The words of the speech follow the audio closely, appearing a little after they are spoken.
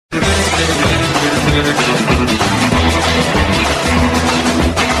Hello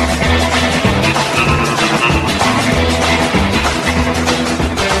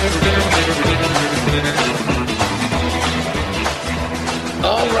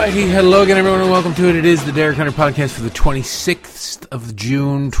again, everyone, and welcome to it. It is the Derek Hunter Podcast for the 26th of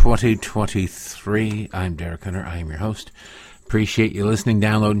June, 2023. I'm Derek Hunter. I am your host. Appreciate you listening,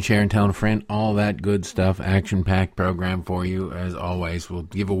 downloading, sharing, telling a friend, all that good stuff. Action-packed program for you, as always. We'll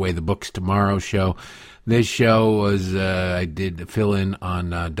give away the books tomorrow's show. This show was, I did fill in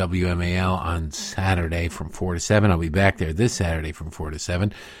on WMAL on Saturday from 4 to 7. I'll be back there this Saturday from 4 to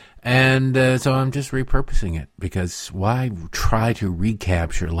 7. And so I'm just repurposing it, because why try to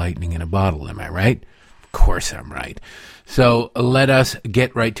recapture lightning in a bottle, am I right? Of course I'm right. So let us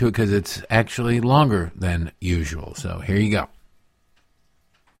get right to it, because it's actually longer than usual. So here you go.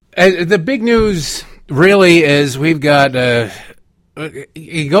 The big news really is we've got,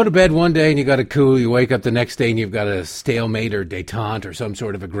 you go to bed one day and you got a coup, you wake up the next day and you've got a stalemate or détente or some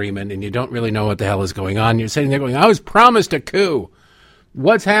sort of agreement, and you don't really know what the hell is going on. You're sitting there going, I was promised a coup.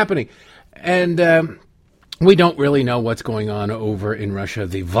 What's happening? And we don't really know what's going on over in Russia,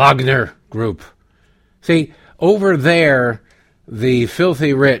 the Wagner group. See, over there, the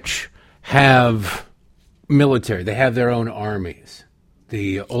filthy rich have military. They have their own armies.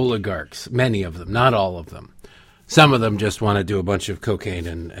 The oligarchs, many of them, not all of them. Some of them just want to do a bunch of cocaine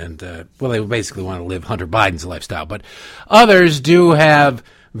and they basically want to live Hunter Biden's lifestyle. But others do have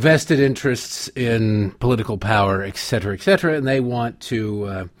vested interests in political power, et cetera, and they want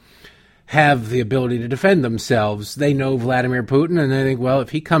to have the ability to defend themselves. They know Vladimir Putin, and they think, well,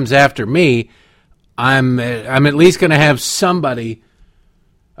 if he comes after me, I'm at least going to have somebody,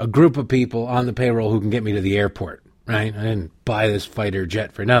 a group of people on the payroll who can get me to the airport, right? I didn't buy this fighter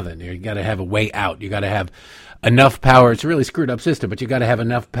jet for nothing. You got to have a way out. You got to have enough power. It's a really screwed up system, but you got to have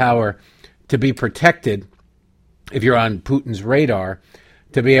enough power to be protected if you're on Putin's radar,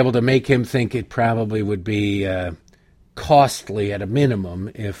 to be able to make him think it probably would be costly at a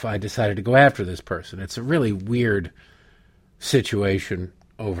minimum if I decided to go after this person. It's a really weird situation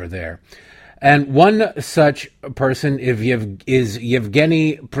over there. And one such person is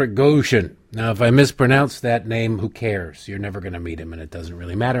Yevgeny Prigozhin. Now, if I mispronounce that name, who cares? You're never going to meet him, and it doesn't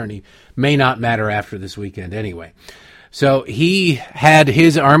really matter, and he may not matter after this weekend anyway. So he had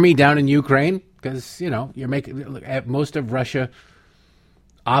his army down in Ukraine, because, you know, most of Russia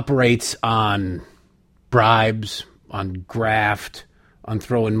operates on bribes, on graft, on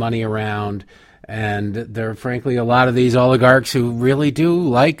throwing money around, and there are frankly a lot of these oligarchs who really do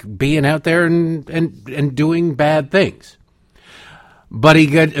like being out there and doing bad things. But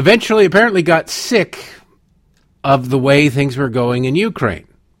he eventually apparently got sick of the way things were going in Ukraine,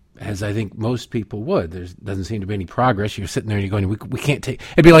 as I think most people would. There doesn't seem to be any progress. You're sitting there and you're going, we can't take...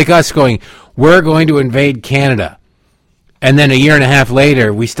 It'd be like us going, we're going to invade Canada. And then a year and a half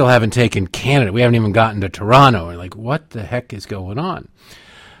later, we still haven't taken Canada. We haven't even gotten to Toronto. We're like, what the heck is going on?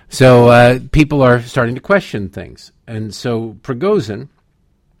 So people are starting to question things. And so Prigozhin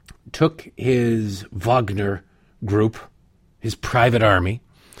took his Wagner group, his private army,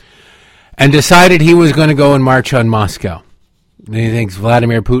 and decided he was going to go and march on Moscow. And he thinks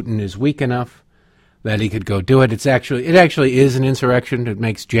Vladimir Putin is weak enough that he could go do it. It actually is an insurrection. It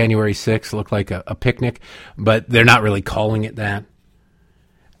makes January 6th look like a picnic, but they're not really calling it that.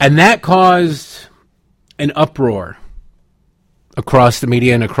 And that caused an uproar across the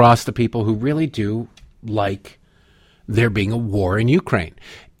media and across the people who really do like there being a war in Ukraine.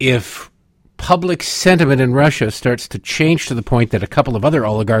 If public sentiment in Russia starts to change to the point that a couple of other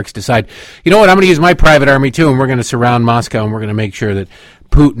oligarchs decide, you know what, I'm going to use my private army too, and we're going to surround Moscow, and we're going to make sure that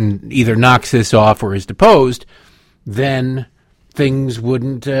Putin either knocks this off or is deposed, then things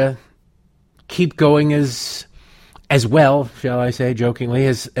wouldn't keep going as well, shall I say, jokingly,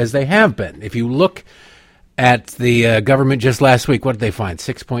 as they have been. If you look at the government just last week, what did they find?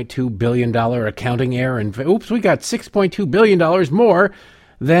 $6.2 billion accounting error. And oops, we got $6.2 billion more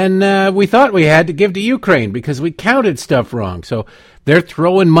than we thought we had to give to Ukraine because we counted stuff wrong. So they're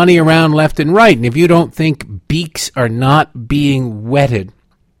throwing money around left and right. And if you don't think beaks are not being wetted,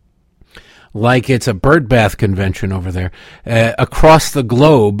 like it's a birdbath convention over there, across the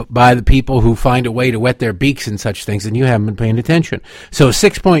globe by the people who find a way to wet their beaks and such things, and you haven't been paying attention. So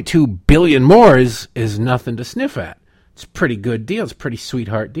 $6.2 billion more is nothing to sniff at. It's a pretty good deal. It's a pretty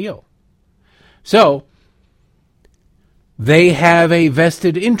sweetheart deal. So they have a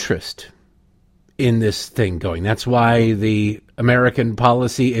vested interest in this thing going. That's why the American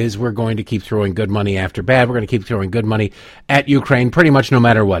policy is we're going to keep throwing good money after bad. We're going to keep throwing good money at Ukraine pretty much no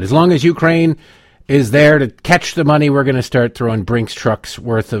matter what. As long as Ukraine is there to catch the money. We're going to start throwing Brinks trucks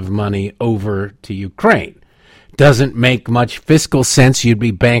worth of money over to Ukraine. Doesn't make much fiscal sense. You'd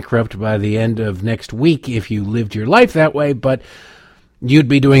be bankrupt by the end of next week if you lived your life that way, but you'd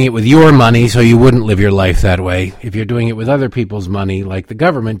be doing it with your money, so you wouldn't live your life that way. If you're doing it with other people's money, like the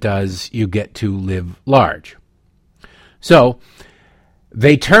government does, you get to live large. So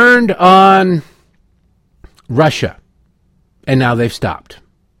they turned on Russia, and now they've stopped,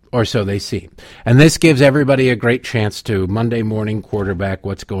 or so they seem. And this gives everybody a great chance to Monday morning quarterback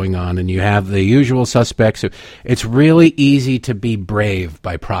what's going on, and you have the usual suspects. It's really easy to be brave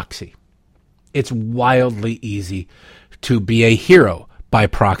by proxy. It's wildly easy to be a hero by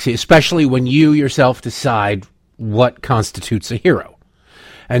proxy, especially when you yourself decide what constitutes a hero.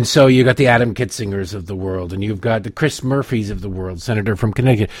 And so you got the Adam Kitzingers of the world, and you've got the Chris Murphys of the world, senator from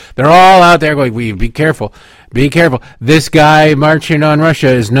Connecticut. They're all out there going, be careful, be careful. This guy marching on Russia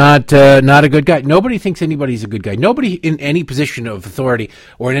is not a good guy. Nobody thinks anybody's a good guy. Nobody in any position of authority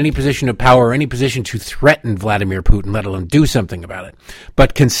or in any position of power or any position to threaten Vladimir Putin, let alone do something about it,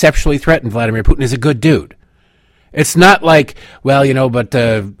 but conceptually threaten Vladimir Putin is a good dude. It's not like, well, but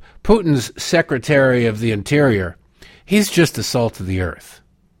Putin's Secretary of the Interior, he's just the salt of the earth.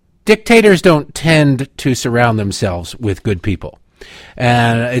 Dictators don't tend to surround themselves with good people.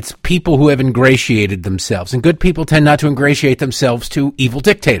 And it's people who have ingratiated themselves. And good people tend not to ingratiate themselves to evil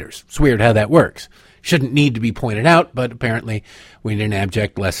dictators. It's weird how that works. Shouldn't need to be pointed out, but apparently we need an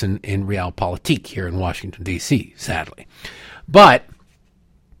abject lesson in realpolitik here in Washington, D.C., sadly. But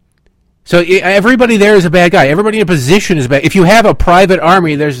so everybody there is a bad guy. Everybody in a position is bad. If you have a private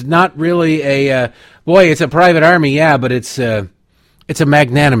army, there's not really it's a private army, yeah, but it's a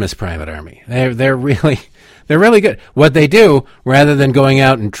magnanimous private army. They're really good. What they do, rather than going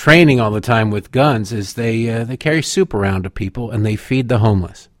out and training all the time with guns, is they carry soup around to people and they feed the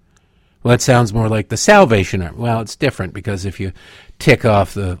homeless. Well, that sounds more like the Salvation Army. Well, it's different because if you tick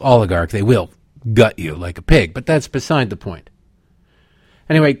off the oligarch, they will gut you like a pig. But that's beside the point.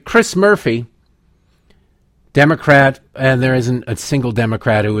 Anyway, Chris Murphy, Democrat, and there isn't a single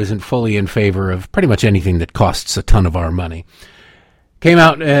Democrat who isn't fully in favor of pretty much anything that costs a ton of our money, came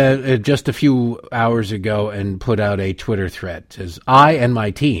out just a few hours ago and put out a Twitter thread. It says, I and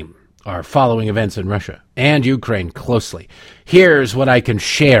my team are following events in Russia and Ukraine closely. Here's what I can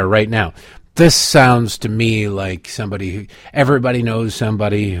share right now. This sounds to me like everybody knows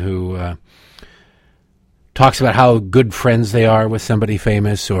somebody who talks about how good friends they are with somebody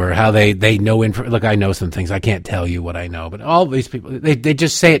famous, or how they know look, I know some things. I can't tell you what I know, but all these people, they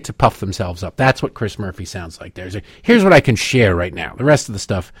just say it to puff themselves up. That's what Chris Murphy sounds like. Here's what I can share right now. The rest of the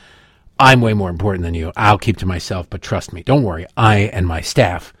stuff, I'm way more important than you. I'll keep to myself, but trust me, don't worry. I and my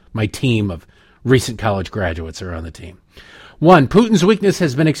staff, my team of recent college graduates are on the team. 1, Putin's weakness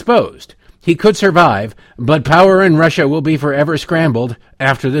has been exposed. He could survive, but power in Russia will be forever scrambled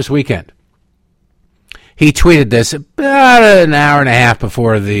after this weekend. He tweeted this about an hour and a half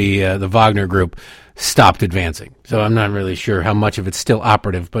before the Wagner group stopped advancing. So I'm not really sure how much of it's still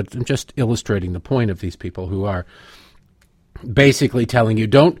operative, but I'm just illustrating the point of these people who are basically telling you,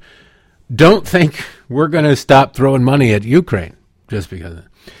 don't think we're going to stop throwing money at Ukraine just because of it.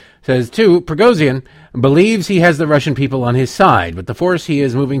 Says, 2, Prigozhin believes he has the Russian people on his side, but the force he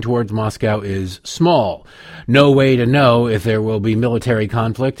is moving towards Moscow is small. No way to know if there will be military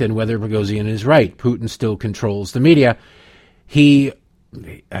conflict and whether Prigozhin is right. Putin still controls the media. I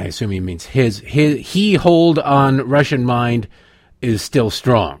assume he means he hold on Russian mind is still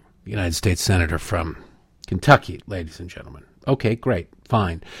strong. United States Senator from Kentucky, ladies and gentlemen. Okay, great,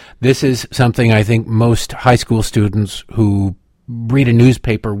 fine. This is something I think most high school students who read a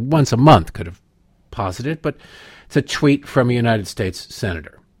newspaper once a month could have posited, but it's a tweet from a United States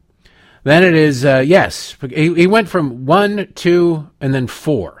senator. Then it is, yes, he went from 1, 2, and then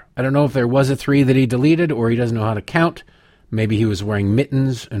 4. I don't know if there was a 3 that he deleted or he doesn't know how to count. Maybe he was wearing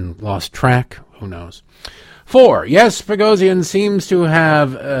mittens and lost track. Who knows? 4, yes, Prigozhin seems to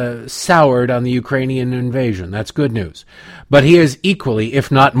have soured on the Ukrainian invasion. That's good news. But he is equally, if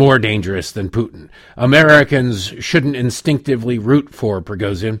not more dangerous than Putin. Americans shouldn't instinctively root for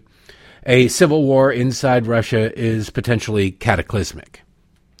Prigozhin. A civil war inside Russia is potentially cataclysmic.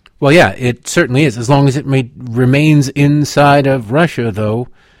 Well, yeah, it certainly is. As long as it remains inside of Russia, though,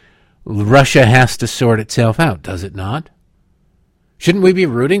 Russia has to sort itself out, does it not? Shouldn't we be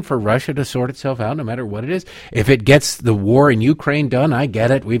rooting for Russia to sort itself out no matter what it is? If it gets the war in Ukraine done, I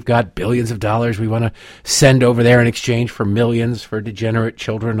get it. We've got billions of dollars we want to send over there in exchange for millions for degenerate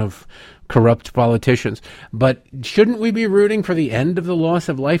children of corrupt politicians. But shouldn't we be rooting for the end of the loss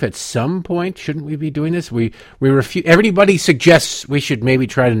of life at some point? Shouldn't we be doing this? We refuse. Everybody suggests we should maybe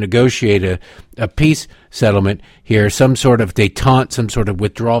try to negotiate a peace settlement here, some sort of détente, some sort of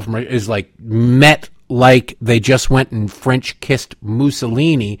withdrawal from is like met like they just went and French kissed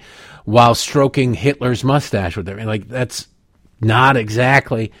Mussolini while stroking Hitler's mustache with them. Like, that's not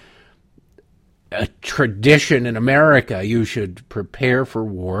exactly a tradition in America. You should prepare for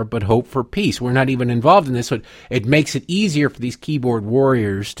war, but hope for peace. We're not even involved in this, so it makes it easier for these keyboard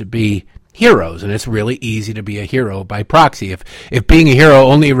warriors to be heroes, and it's really easy to be a hero by proxy. If being a hero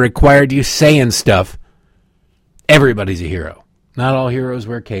only required you saying stuff, everybody's a hero. Not all heroes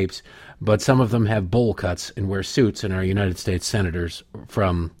wear capes, but some of them have bowl cuts and wear suits and are United States senators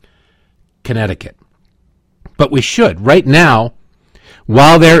from Connecticut. But we should. Right now,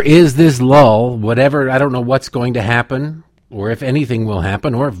 while there is this lull, whatever, I don't know what's going to happen, or if anything will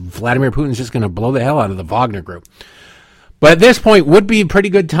happen, or if Vladimir Putin's just going to blow the hell out of the Wagner Group. But at this point, would be a pretty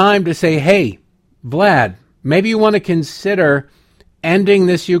good time to say, hey, Vlad, maybe you want to consider ending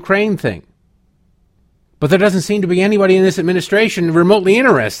this Ukraine thing. But there doesn't seem to be anybody in this administration remotely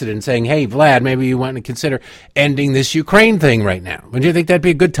interested in saying, hey, Vlad, maybe you want to consider ending this Ukraine thing right now. Would you think that'd be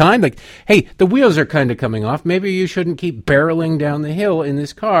a good time? Like, hey, the wheels are kind of coming off. Maybe you shouldn't keep barreling down the hill in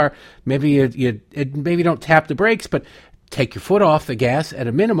this car. Maybe you maybe don't tap the brakes, but take your foot off the gas at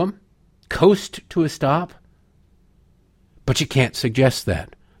a minimum. Coast to a stop. But you can't suggest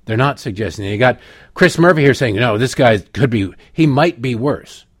that. They're not suggesting it. You got Chris Murphy here saying, no, this guy he might be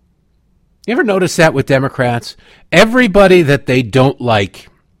worse. You ever notice that with Democrats? Everybody that they don't like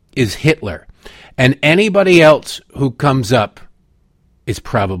is Hitler, and anybody else who comes up is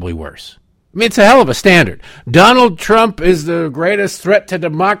probably worse. I mean, it's a hell of a standard. Donald Trump is the greatest threat to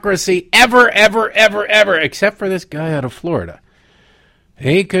democracy ever, except for this guy out of Florida.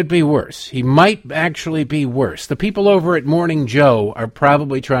 He could be worse. He might actually be worse. The people over at Morning Joe are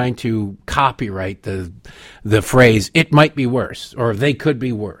probably trying to copyright the phrase, it might be worse, or they could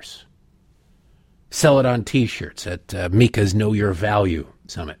be worse. Sell it on T-shirts at Mika's Know Your Value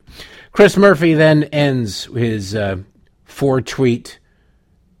Summit. Chris Murphy then ends his 4-tweet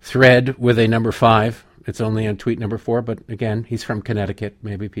thread with a number 5. It's only on tweet number 4, but again, he's from Connecticut.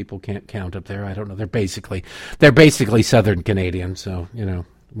 Maybe people can't count up there. I don't know. They're basically Southern Canadian, so,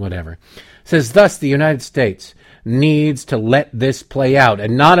 whatever. Says, thus, the United States needs to let this play out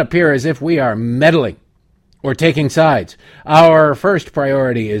and not appear as if we are meddling or taking sides. Our first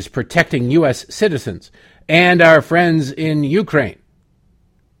priority is protecting U.S. citizens and our friends in Ukraine.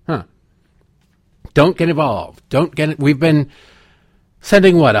 Don't get involved. We've been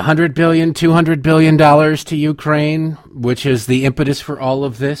sending, $100 billion, $200 billion to Ukraine, which is the impetus for all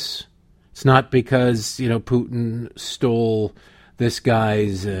of this. It's not because, Putin stole this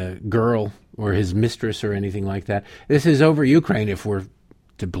guy's girl or his mistress or anything like that. This is over Ukraine, if we're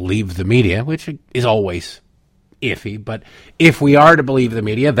to believe the media, which is always iffy, but if we are to believe the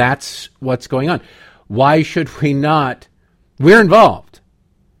media, that's what's going on. Why should we not? We're involved.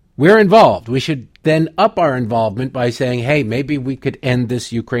 We should then up our involvement by saying, hey, maybe we could end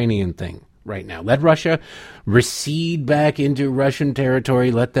this Ukrainian thing right now. Let Russia recede back into Russian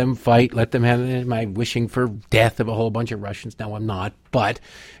territory. Let them fight. Let them have, am I wishing for death of a whole bunch of Russians? No, I'm not. But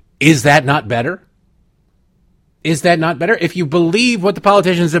is that not better? Is that not better? If you believe what the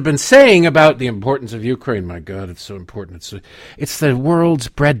politicians have been saying about the importance of Ukraine, my God, it's so important. It's the world's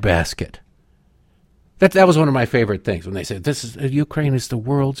breadbasket. That was one of my favorite things when they said, Ukraine is the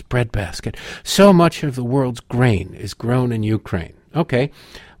world's breadbasket. So much of the world's grain is grown in Ukraine. Okay.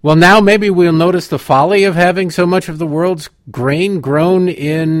 Well, now maybe we'll notice the folly of having so much of the world's grain grown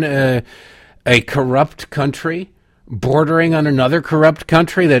in a corrupt country, bordering on another corrupt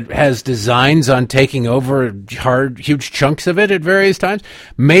country that has designs on taking over huge chunks of it at various times.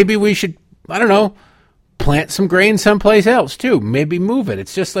 Maybe we should, plant some grain someplace else too. Maybe move it.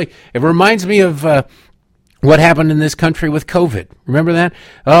 It's just like, it reminds me of what happened in this country with COVID. Remember that?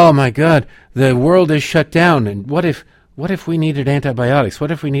 Oh my God, the world is shut down. And what if we needed antibiotics?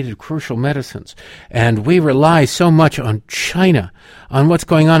 What if we needed crucial medicines? And we rely so much on China, on what's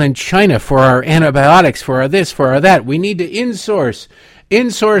going on in China for our antibiotics, for our this, for our that. We need to insource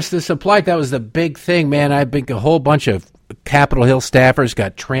the supply. That was the big thing, man. I think a whole bunch of Capitol Hill staffers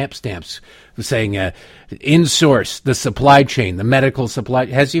got tramp stamps saying insource the supply chain, the medical supply.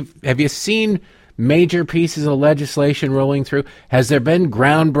 Have you seen major pieces of legislation rolling through? Has there been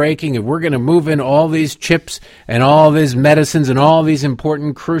groundbreaking? And we're going to move in all these chips and all these medicines and all these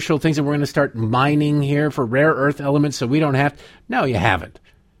important, crucial things, and we're going to start mining here for rare earth elements so we don't have to. No, you haven't.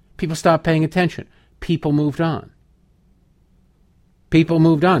 People stopped paying attention. People moved on. People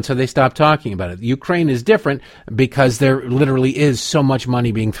moved on, so they stopped talking about it. Ukraine is different because there literally is so much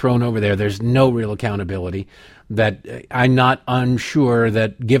money being thrown over there. There's no real accountability. That I'm not unsure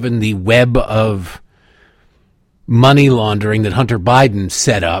that given the web of money laundering that Hunter Biden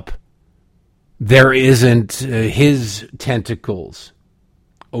set up, there isn't his tentacles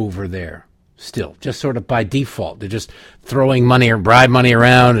over there still, just sort of by default. They're just throwing money or bribe money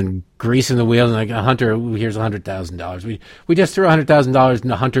around and greasing the wheels. And like, Hunter, here's $100,000. We just threw $100,000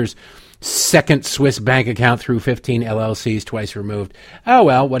 into Hunter's second Swiss bank account through 15 LLCs twice removed. Oh,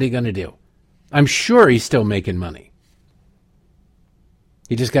 well, what are you going to do? I'm sure he's still making money.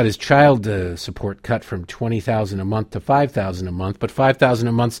 He just got his child support cut from $20,000 a month to $5,000 a month, but $5,000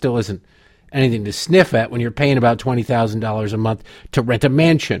 a month still isn't anything to sniff at when you're paying about $20,000 a month to rent a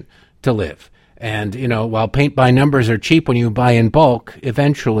mansion to live. And, you know, while paint by numbers are cheap when you buy in bulk,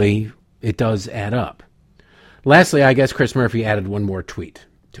 eventually it does add up. Lastly, I guess Chris Murphy added one more tweet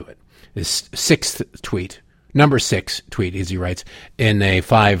to it. His sixth tweet. Number 6 tweet, as he writes, in a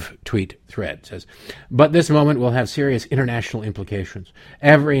 5-tweet thread. It says, but this moment will have serious international implications.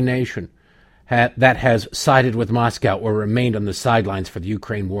 Every nation that has sided with Moscow or remained on the sidelines for the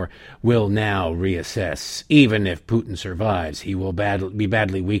Ukraine war will now reassess. Even if Putin survives, he will be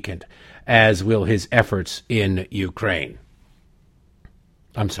badly weakened, as will his efforts in Ukraine.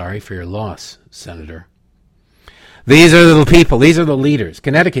 I'm sorry for your loss, Senator. These are the people. These are the leaders.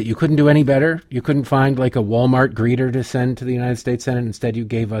 Connecticut, you couldn't do any better. You couldn't find like a Walmart greeter to send to the United States Senate. Instead, you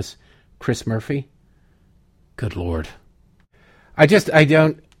gave us Chris Murphy. Good Lord. I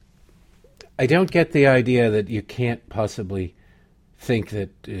don't get the idea that you can't possibly think that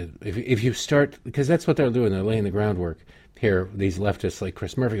if you start, because that's what they're doing. They're laying the groundwork here. These leftists like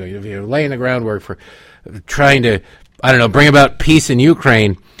Chris Murphy, if you're laying the groundwork for trying to, bring about peace in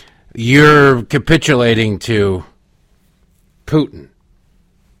Ukraine, you're capitulating to Putin.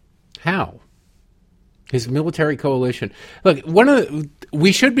 How? His military coalition. Look,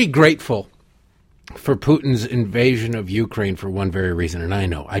 we should be grateful for Putin's invasion of Ukraine for one very reason, and I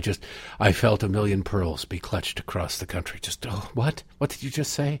know. I felt a million pearls be clutched across the country. What? What did you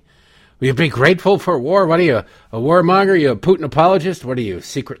just say? Will you be grateful for war? What are you, a warmonger? Are you a Putin apologist? What are you,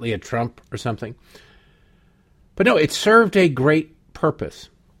 secretly a Trump or something? But no, it served a great purpose.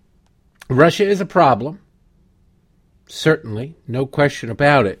 Russia is a problem. Certainly, no question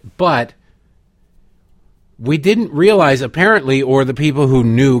about it. But we didn't realize, apparently, or the people who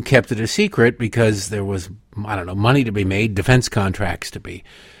knew kept it a secret because there was, money to be made, defense contracts to be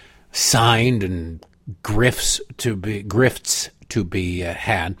signed, and grifts to be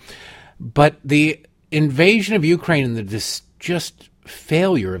had. But the invasion of Ukraine and the just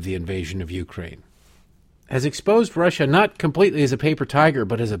failure of the invasion of Ukraine has exposed Russia not completely as a paper tiger,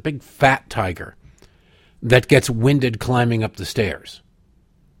 but as a big fat tiger that gets winded climbing up the stairs,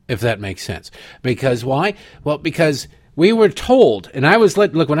 if that makes sense. Because why? Well, because we were told, and I was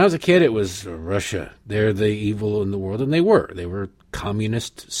look, when I was a kid, it was Russia. They're the evil in the world, and they were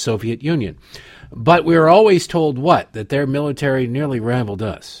communist Soviet Union. But we were always told what? That their military nearly rivaled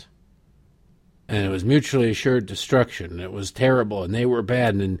us. And it was mutually assured destruction. It was terrible, and they were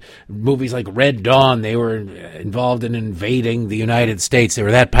bad. And in movies like Red Dawn, they were involved in invading the United States. They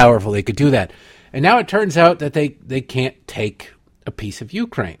were that powerful, they could do that. And now it turns out that they can't take a piece of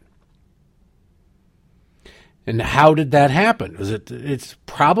Ukraine. And how did that happen? It's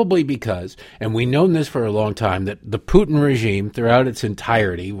probably because, and we've known this for a long time, that the Putin regime, throughout its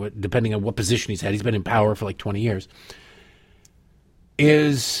entirety, depending on what position he's been in power for like 20 years,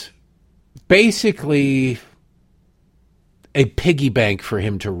 is basically a piggy bank for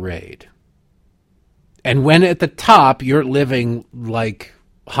him to raid. And when at the top you're living like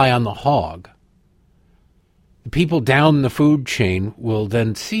high on the hog, the people down the food chain will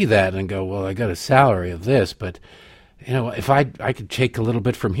then see that and go, well, I got a salary of this, but if I could take a little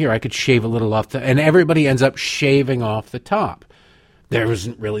bit from here, I could shave a little off and everybody ends up shaving off the top. There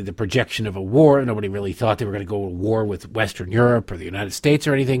wasn't really the projection of a war. Nobody really thought they were going to go to war with Western Europe or the United States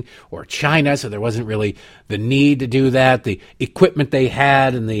or anything, or China, so there wasn't really the need to do that. The equipment they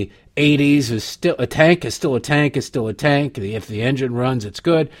had in the 80s is still a tank, is still a tank, is still a tank. If the engine runs, it's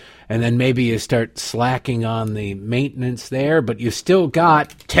good. And then maybe you start slacking on the maintenance there, but you still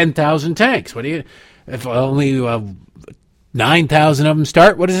got 10,000 tanks. If only 9,000 of them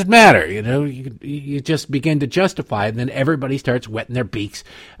start. What does it matter? You just begin to justify it, and then everybody starts wetting their beaks,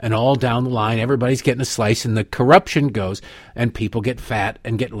 and all down the line, everybody's getting a slice, and the corruption goes, and people get fat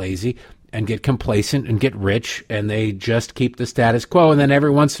and get lazy and get complacent and get rich, and they just keep the status quo. And then every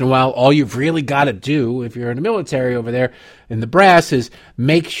once in a while, all you've really got to do, if you're in the military over there in the brass, is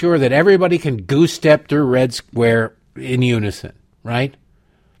make sure that everybody can goose step through Red Square in unison, right?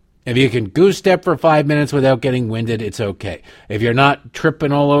 If you can goose step for 5 minutes without getting winded, it's okay. If you're not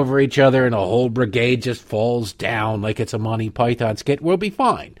tripping all over each other and a whole brigade just falls down like it's a Monty Python skit, we'll be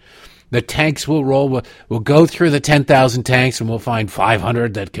fine. The tanks will roll. We'll go through the 10,000 tanks, and we'll find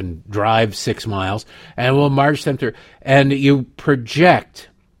 500 that can drive 6 miles, and we'll march them through. And you project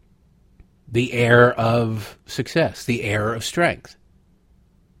the air of success, the air of strength.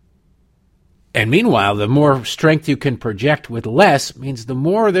 And meanwhile, the more strength you can project with less means the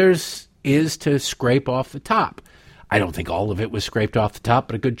more is to scrape off the top. I don't think all of it was scraped off the top,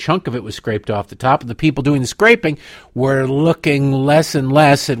 but a good chunk of it was scraped off the top. And the people doing the scraping were looking less and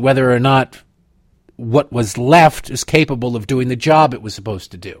less at whether or not what was left is capable of doing the job it was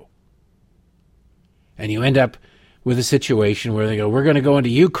supposed to do. And you end up with a situation where they go, we're going to go into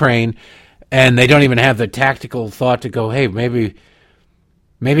Ukraine, and they don't even have the tactical thought to go, hey, maybe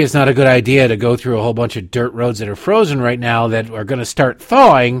it's not a good idea to go through a whole bunch of dirt roads that are frozen right now that are going to start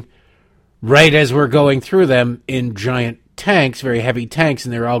thawing right as we're going through them in giant tanks, very heavy tanks,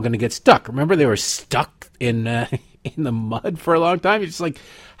 and they're all going to get stuck. Remember, they were stuck in the mud for a long time? You're just like,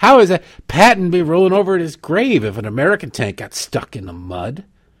 how is that? Patton be rolling over at his grave if an American tank got stuck in the mud.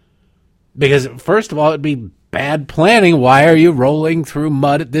 Because, first of all, it'd be bad planning. Why are you rolling through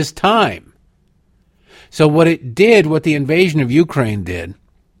mud at this time? So what the invasion of Ukraine did,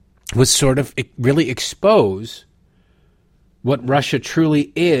 was sort of really expose what Russia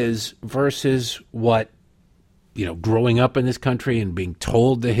truly is versus what, growing up in this country and being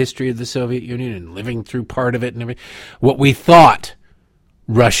told the history of the Soviet Union and living through part of it and everything, what we thought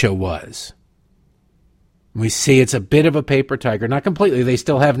Russia was. We see it's a bit of a paper tiger, not completely. They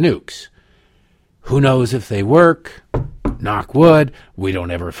still have nukes. Who knows if they work? Knock wood. We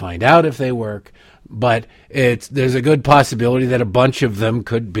don't ever find out if they work. But there's a good possibility that a bunch of them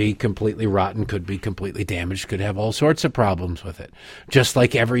could be completely rotten, could be completely damaged, could have all sorts of problems with it. Just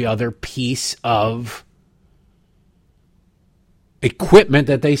like every other piece of equipment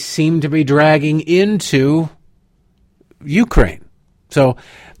that they seem to be dragging into Ukraine. So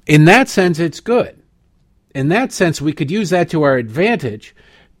in that sense, it's good. In that sense, we could use that to our advantage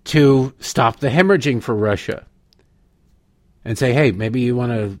to stop the hemorrhaging for Russia. And say, hey, maybe you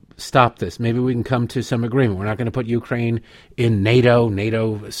want to stop this. Maybe we can come to some agreement. We're not going to put Ukraine in NATO.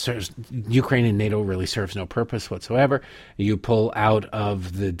 Ukraine in NATO really serves no purpose whatsoever. You pull out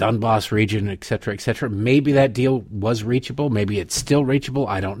of the Donbass region, et cetera, et cetera. Maybe that deal was reachable. Maybe it's still reachable.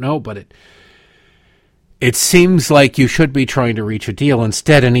 I don't know. But it seems like you should be trying to reach a deal.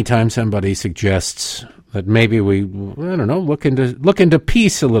 Instead, anytime somebody suggests that maybe look into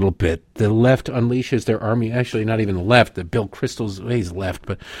peace a little bit. The left unleashes their army. Actually, not even the left. The Bill Kristol's, he's left,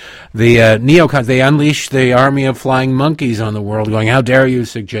 but the neocons, they unleash the army of flying monkeys on the world, going, "How dare you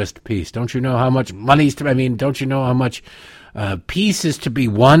suggest peace? Don't you know how much don't you know how much peace is to be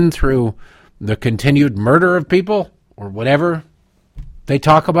won through the continued murder of people or whatever they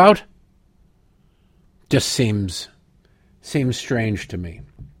talk about?" Just seems strange to me.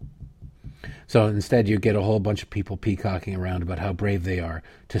 So instead, you get a whole bunch of people peacocking around about how brave they are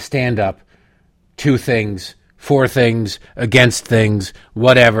to stand up to things, for things, against things,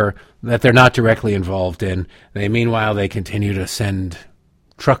 whatever, that they're not directly involved in. Meanwhile, they continue to send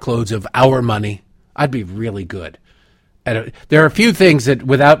truckloads of our money. I'd be really good. There are a few things that,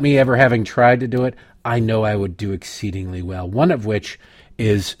 without me ever having tried to do it, I know I would do exceedingly well. One of which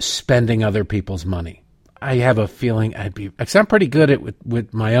is spending other people's money. I have a feeling because I'm pretty good at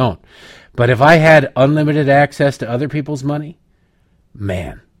with my own. But if I had unlimited access to other people's money,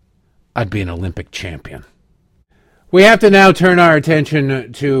 man, I'd be an Olympic champion. We have to now turn our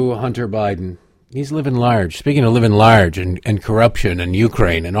attention to Hunter Biden. He's living large. Speaking of living large and corruption and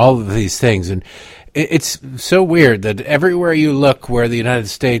Ukraine and all of these things. And it's so weird that everywhere you look where the United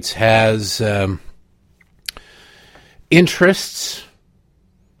States has interests,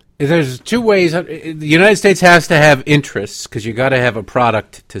 there's two ways. The United States has to have interests because you got to have a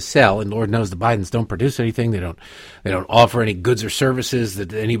product to sell, and Lord knows the Bidens don't produce anything. They don't offer any goods or services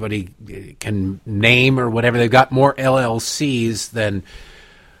that anybody can name or whatever. They've got more LLCs than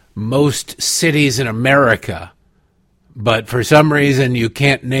most cities in America, but for some reason you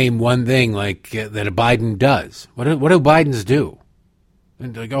can't name one thing like that a Biden does. What do Bidens do?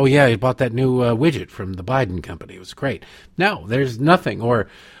 And like, oh yeah, he bought that new widget from the Biden company. It was great. No, there's nothing. Or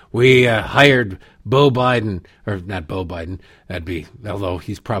we hired Beau Biden, or not Beau Biden. That'd be, although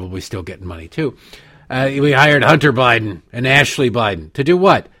he's probably still getting money too. We hired Hunter Biden and Ashley Biden to do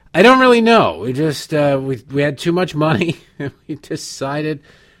what? I don't really know. We just we had too much money, and we decided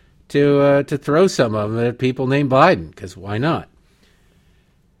to throw some of them at people named Biden, because why not?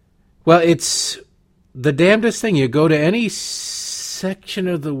 Well, it's the damnedest thing. You go to any section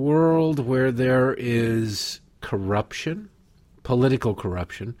of the world where there is corruption, political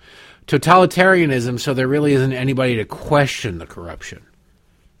corruption, totalitarianism, so there really isn't anybody to question the corruption.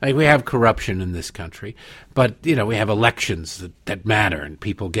 Like, we have corruption in this country, but, we have elections that matter, and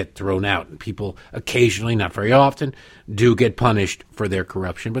people get thrown out, and people occasionally, not very often, do get punished for their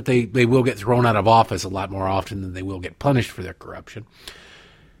corruption, but they will get thrown out of office a lot more often than they will get punished for their corruption.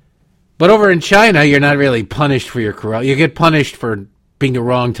 But over in China, you're not really punished for your corruption. You get punished for being the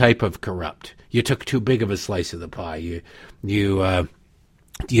wrong type of corrupt. You took too big of a slice of the pie.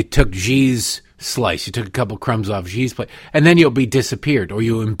 You took Xi's slice. You took a couple crumbs off Xi's plate, and then you'll be disappeared, or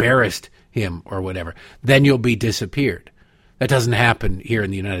you embarrassed him or whatever. Then you'll be disappeared. That doesn't happen here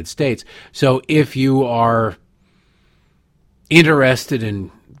in the United States. So if you are interested in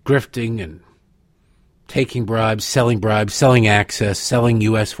grifting and taking bribes, selling access, selling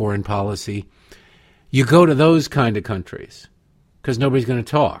U.S. foreign policy, you go to those kind of countries because nobody's going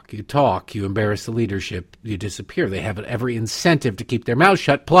to talk. You talk, you embarrass the leadership, you disappear. They have every incentive to keep their mouth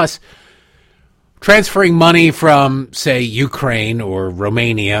shut. Plus, transferring money from, say, Ukraine or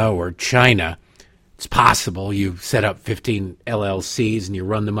Romania or China, it's possible. You set up 15 LLCs and you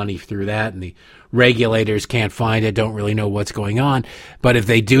run the money through that, and the regulators can't find it, don't really know what's going on. But if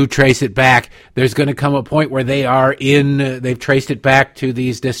they do trace it back, there's going to come a point where they've traced it back to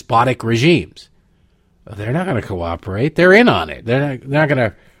these despotic regimes. They're not going to cooperate. They're in on it. They're not going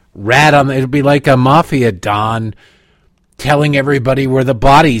to rat on it. It'll be like a mafia don telling everybody where the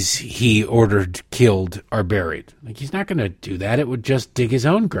bodies he ordered killed are buried. Like, he's not going to do that. It would just dig his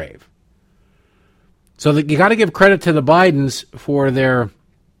own grave. So you got to give credit to the Bidens for their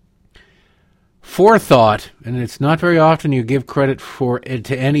forethought, and it's not very often you give credit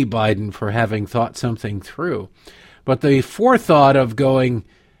to any Biden for having thought something through. But the forethought of going,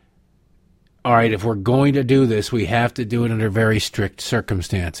 all right, if we're going to do this, we have to do it under very strict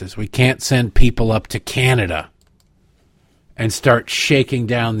circumstances. We can't send people up to Canada and start shaking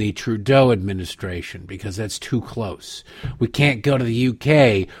down the Trudeau administration because that's too close. We can't go to the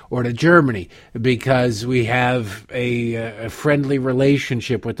UK or to Germany because we have a friendly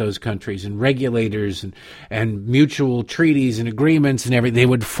relationship with those countries and regulators and mutual treaties and agreements and everything. They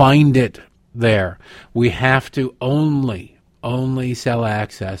would find it there. We have to only sell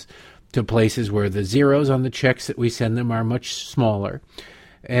access to places where the zeros on the checks that we send them are much smaller,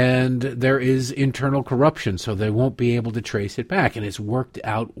 and there is internal corruption, so they won't be able to trace it back. And it's worked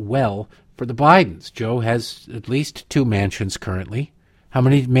out well for the Bidens. Joe has at least 2 mansions currently. How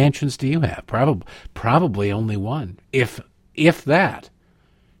many mansions do you have? Probably only one, if that.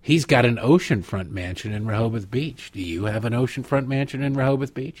 He's got an oceanfront mansion in Rehoboth Beach. Do you have an oceanfront mansion in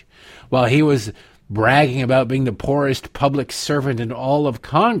Rehoboth Beach? Well, he was bragging about being the poorest public servant in all of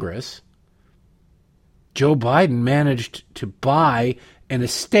Congress. Joe Biden managed to buy an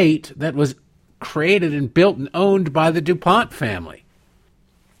estate that was created and built and owned by the DuPont family.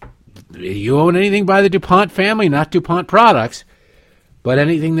 Do you own anything by the DuPont family? Not DuPont products, but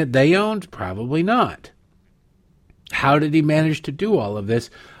anything that they owned? Probably not. How did he manage to do all of this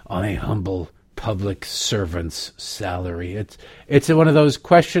on a humble public servant's salary? It's one of those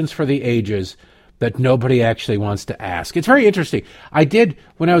questions for the ages that nobody actually wants to ask. It's very interesting. I did,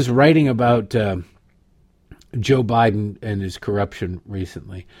 when I was writing about Joe Biden and his corruption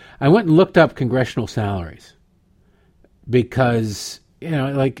recently, I went and looked up congressional salaries because,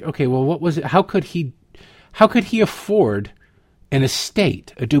 okay, well, what was it? How could he afford an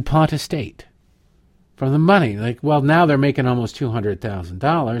estate, a DuPont estate, from the money? Well, now they're making almost $200,000,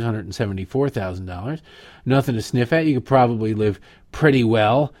 $174,000. Nothing to sniff at. You could probably live pretty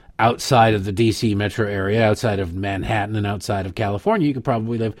well outside of the D.C. metro area, outside of Manhattan and outside of California. You could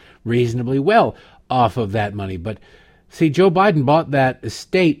probably live reasonably well off of that money. But see, Joe Biden bought that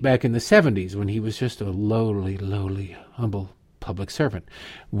estate back in the 70s when he was just a lowly, humble public servant,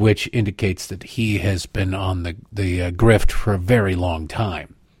 which indicates that he has been on the grift for a very long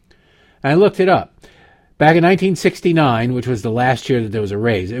time. And I looked it up. Back in 1969, which was the last year that there was a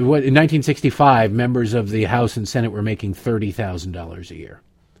raise, in 1965, members of the House and Senate were making $30,000 a year,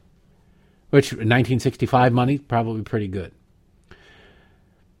 which in 1965 money, probably pretty good.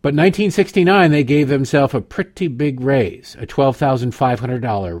 But 1969, they gave themselves a pretty big raise, a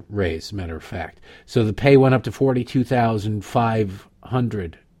 $12,500 raise, matter of fact. So the pay went up to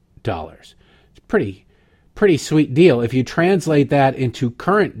 $42,500. It's pretty sweet deal. If you translate that into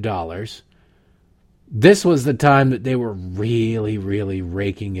current dollars, this was the time that they were really, really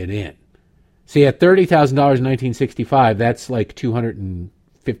raking it in. See, at $30,000 in 1965, that's like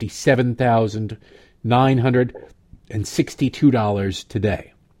 $257,962 today.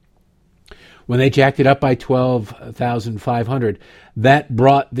 When they jacked it up by $12,500, that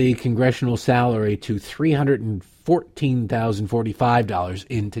brought the congressional salary to $314,045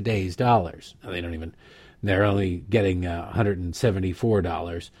 in today's dollars. Now, they're only getting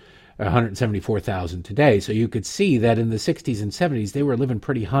 $174,000 today. So you could see that in the 60s and 70s, they were living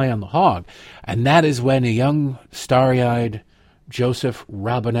pretty high on the hog. And that is when a young, starry-eyed Joseph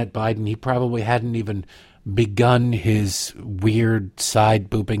Robinette Biden, he probably hadn't even begun his weird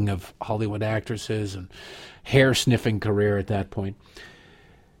side booping of Hollywood actresses and hair sniffing career at that point.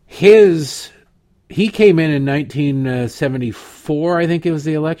 He came in 1974, I think it was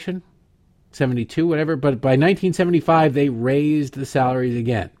the election, 72, whatever. But by 1975, they raised the salaries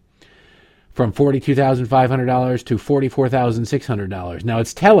again from $42,500 to $44,600. Now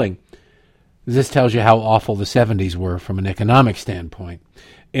it's telling. This tells you how awful the 70s were from an economic standpoint.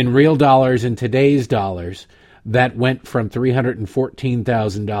 In real dollars, in today's dollars, that went from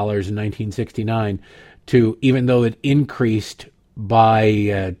 $314,000 in 1969 to, even though it increased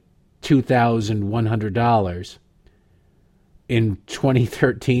by $2,100, in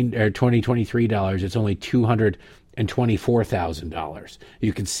 2013 or 2023 dollars, it's only $224,000.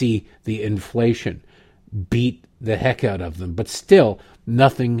 You can see the inflation beat the heck out of them, but still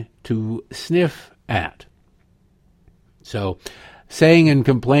nothing to sniff at. So, saying and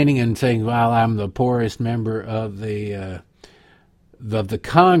complaining and saying, well, I'm the poorest member of the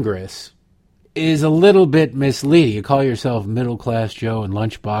Congress is a little bit misleading. You call yourself middle-class Joe and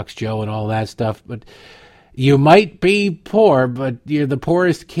lunchbox Joe and all that stuff, but you might be poor, but you're the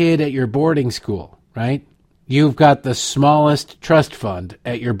poorest kid at your boarding school, right? You've got the smallest trust fund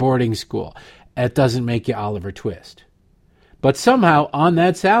at your boarding school. That doesn't make you Oliver Twist. But somehow, on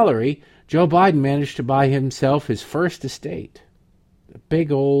that salary, Joe Biden managed to buy himself his first estate. A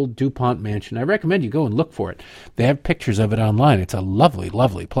big old DuPont mansion. I recommend you go and look for it. They have pictures of it online. It's a lovely,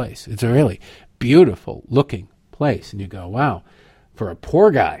 lovely place. It's a really beautiful looking place. And you go, wow, for a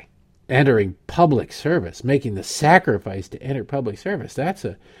poor guy entering public service, making the sacrifice to enter public service, that's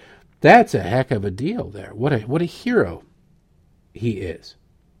a heck of a deal there. What a hero he is.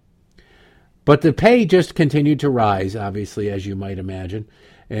 But the pay just continued to rise, obviously, as you might imagine.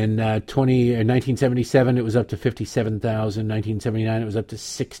 In 1977, it was up to $57,000. 1979, it was up to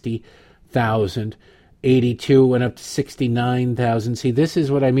 $60,000. 82 went up to $69,000. See, this is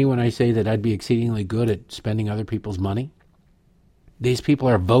what I mean when I say that I'd be exceedingly good at spending other people's money. These people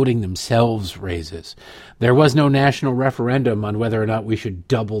are voting themselves raises. There was no national referendum on whether or not we should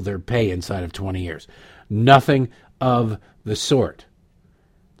double their pay inside of 20 years. Nothing of the sort.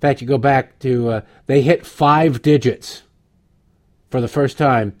 In fact, you go back to, they hit 5 digits for the first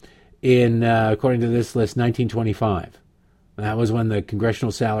time in, according to this list, 1925. That was when the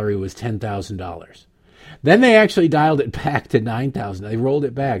congressional salary was $10,000. Then they actually dialed it back to $9,000. They rolled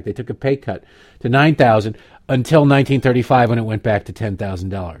it back. They took a pay cut to $9,000 until 1935 when it went back to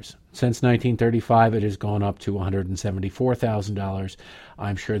 $10,000. Since 1935, it has gone up to $174,000.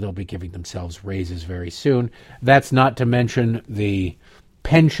 I'm sure they'll be giving themselves raises very soon. That's not to mention the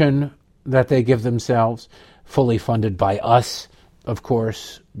pension that they give themselves, fully funded by us, of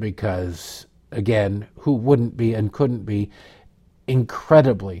course, because, again, who wouldn't be and couldn't be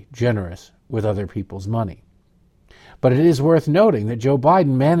incredibly generous with other people's money? But it is worth noting that Joe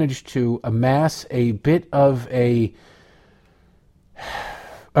Biden managed to amass a bit of a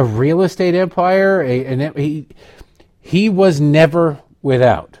real estate empire. He was never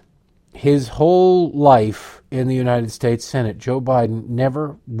without. His whole life in the United States Senate, Joe Biden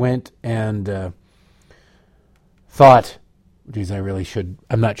never went and thought, geez,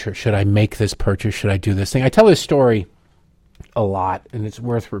 I'm not sure, should I make this purchase? Should I do this thing? I tell this story a lot, and it's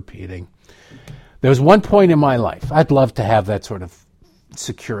worth repeating. There was one point in my life, I'd love to have that sort of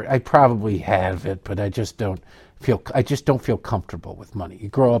security. I probably have it, but I just don't feel comfortable with money. You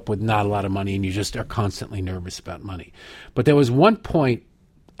grow up with not a lot of money, and you just are constantly nervous about money. But there was one point,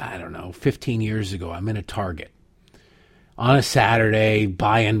 I don't know, 15 years ago, I'm in a Target on a Saturday,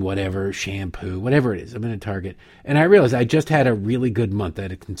 buying whatever, shampoo, whatever it is. I'm in a Target, and I realized I just had a really good month. I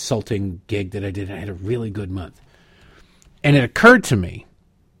had a consulting gig that I did, and I had a really good month. And it occurred to me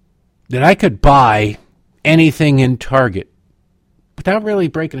that I could buy anything in Target without really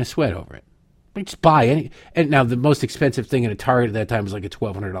breaking a sweat over it. We just buy any. And now the most expensive thing in a Target at that time was like a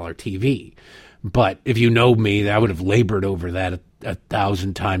 $1,200 TV. But if you know me, I would have labored over that a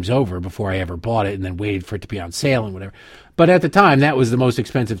thousand times over before I ever bought it and then waited for it to be on sale and whatever. But at the time, that was the most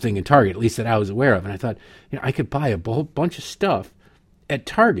expensive thing in Target, at least that I was aware of. And I thought, I could buy a whole bunch of stuff at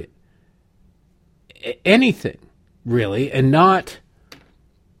Target. Anything, really, and not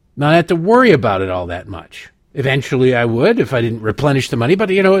have to worry about it all that much. Eventually I would if I didn't replenish the money,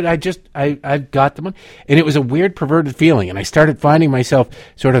 but I've got the money. And it was a weird, perverted feeling. And I started finding myself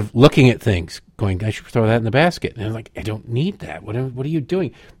sort of looking at things, going, I should throw that in the basket. And I'm like, I don't need that. What are you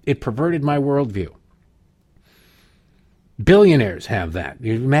doing? It perverted my worldview. Billionaires have that.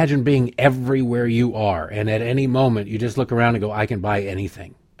 You imagine being everywhere you are, and at any moment you just look around and go, I can buy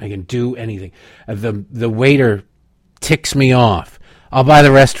anything. I can do anything. The waiter ticks me off. I'll buy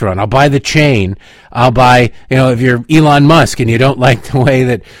the restaurant. I'll buy the chain. I'll buy, if you're Elon Musk and you don't like the way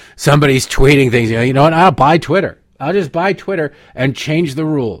that somebody's tweeting things, you know what? I'll buy Twitter. I'll just buy Twitter and change the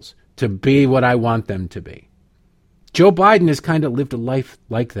rules to be what I want them to be. Joe Biden has kind of lived a life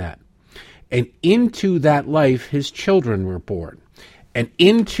like that. And into that life, his children were born. And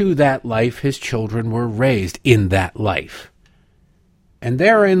into that life, his children were raised in that life. And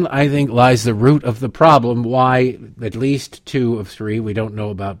therein, I think, lies the root of the problem why at least 2 of 3, we don't know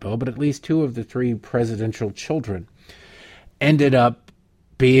about Bill, but at least 2 of the 3 presidential children ended up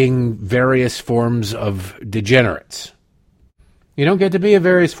being various forms of degenerates. You don't get to be a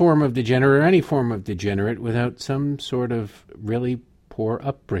various form of degenerate or any form of degenerate without some sort of really poor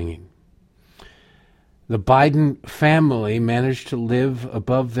upbringing. The Biden family managed to live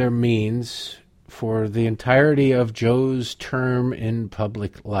above their means for the entirety of Joe's term in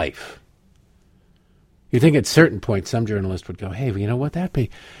public life. You think at certain points some journalist would go, hey, you know what, that'd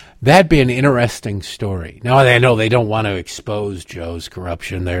be an interesting story. Now, I know they don't want to expose Joe's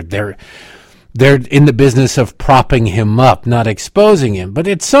corruption. They're in the business of propping him up, not exposing him. But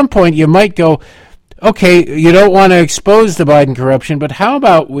at some point you might go, okay, you don't want to expose the Biden corruption, but how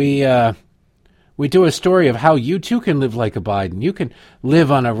about we do a story of how you too can live like a Biden. You can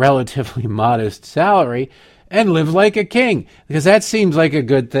live on a relatively modest salary and live like a king, because that seems like a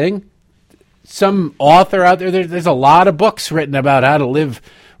good thing. Some author out there's a lot of books written about how to live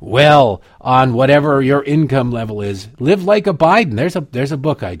well on whatever your income level is. Live like a Biden. There's a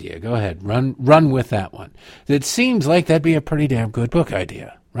book idea. Go ahead. Run with that one. It seems like that'd be a pretty damn good book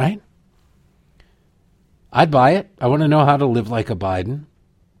idea, right? I'd buy it. I want to know how to live like a Biden.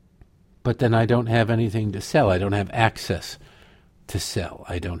 But then I don't have anything to sell. I don't have access to sell.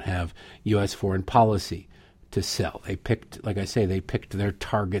 I don't have U.S. foreign policy to sell. They picked their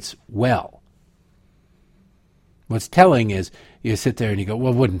targets well. What's telling is you sit there and you go,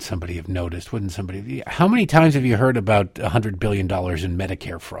 well, wouldn't somebody have noticed? How many times have you heard about $100 billion in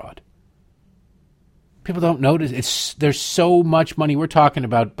Medicare fraud? People don't notice. There's so much money. We're talking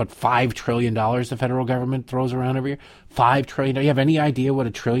about $5 trillion the federal government throws around every year. $5 trillion. Do you have any idea what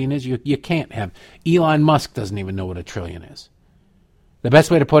a trillion is? You can't have. Elon Musk doesn't even know what a trillion is. The best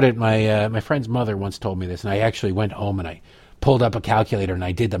way to put it, my friend's mother once told me this, and I actually went home and I pulled up a calculator and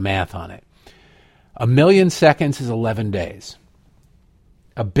I did the math on it. 1 million seconds is 11 days.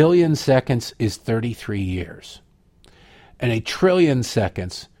 1 billion seconds is 33 years. And 1 trillion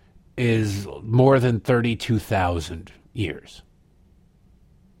seconds is more than 32,000 years.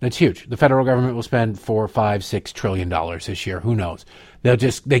 That's huge. The federal government will spend $4, $5, $6 trillion this year. Who knows?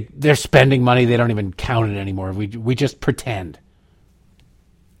 They're spending money. They don't even count it anymore. We just pretend.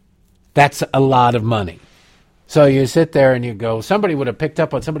 That's a lot of money. So you sit there and you go, somebody would have picked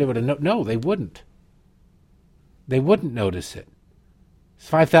up on, somebody would have, no, they wouldn't. They wouldn't notice it. It's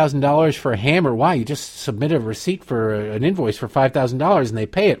 $5,000 for a hammer. Why? You just submit a receipt for an invoice for $5,000 and they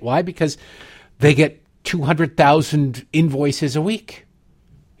pay it. Why? Because they get 200,000 invoices a week.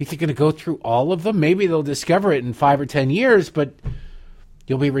 You think you're going to go through all of them? Maybe they'll discover it in 5 or 10 years, but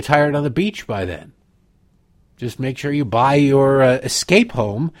you'll be retired on the beach by then. Just make sure you buy your escape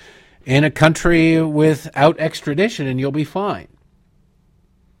home in a country without extradition and you'll be fine.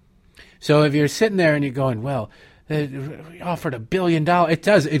 So if you're sitting there and you're going, well, we offered $1 billion. It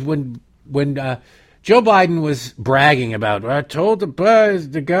does. When Joe Biden was bragging about, I told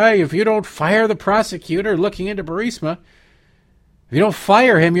the guy, if you don't fire the prosecutor looking into Burisma, if you don't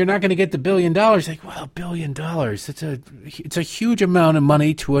fire him, you're not going to get the $1 billion. Like, well, $1 billion, it's a huge amount of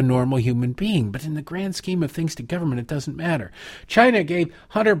money to a normal human being. But in the grand scheme of things to government, it doesn't matter. China gave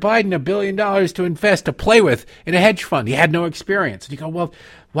Hunter Biden $1 billion to invest, to play with in a hedge fund. He had no experience. And you go, well,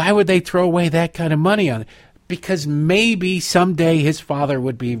 why would they throw away that kind of money on it? Because maybe someday his father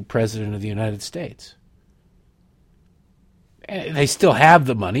would be president of the United States. They still have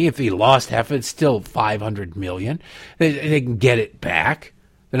the money. If he lost half, it's still $500 million. They can get it back.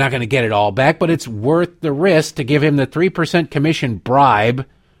 They're not going to get it all back, but it's worth the risk to give him the 3% commission bribe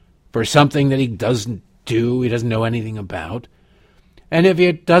for something that he doesn't do, he doesn't know anything about. And if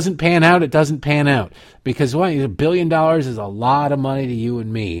it doesn't pan out, it doesn't pan out. Because $1 billion is a lot of money to you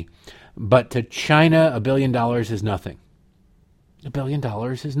and me. But to China, $1 billion is nothing. $1 billion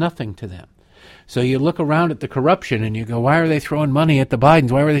is nothing to them. So you look around at the corruption and you go, why are they throwing money at the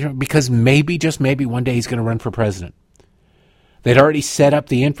Bidens? Why were they? Because maybe, just maybe, one day he's going to run for president. They'd already set up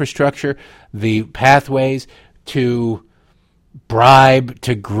the infrastructure, the pathways to bribe,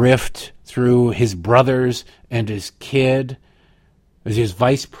 to grift through his brothers and his kid. As his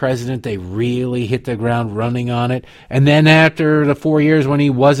vice president, they really hit the ground running on it. And then after the 4 years when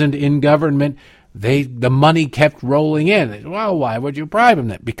he wasn't in government, the money kept rolling in. Well, why would you bribe him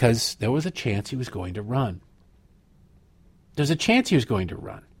then? Because there was a chance he was going to run. There's a chance he was going to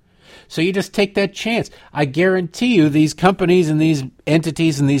run. So you just take that chance. I guarantee you these companies and these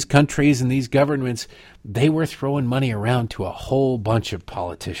entities and these countries and these governments, they were throwing money around to a whole bunch of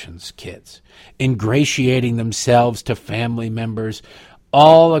politicians' kids, ingratiating themselves to family members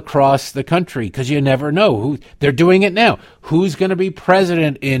all across the country, because you never know who. They're doing it now. Who's going to be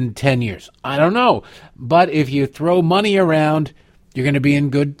president in 10 years? I don't know. But if you throw money around, you're going to be in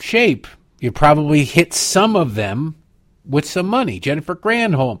good shape. You probably hit some of them with some money. Jennifer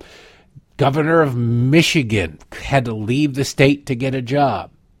Granholm, governor of Michigan, had to leave the state to get a job.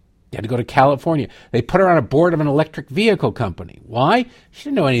 He had to go to California. They put her on a board of an electric vehicle company. Why? She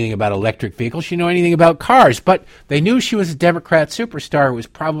didn't know anything about electric vehicles. She didn't know anything about cars. But they knew she was a Democrat superstar who was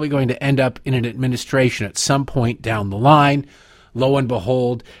probably going to end up in an administration at some point down the line. Lo and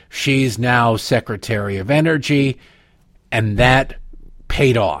behold, she's now Secretary of Energy. And that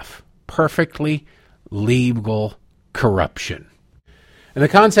paid off. Perfectly legal corruption. And the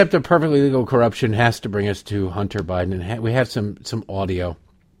concept of perfectly legal corruption has to bring us to Hunter Biden. And we have some audio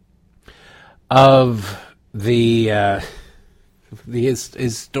of the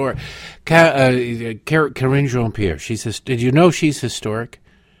historic Karine Jean-Pierre. Did you know she's historic?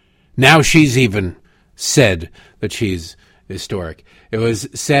 Now she's even said that she's historic. It was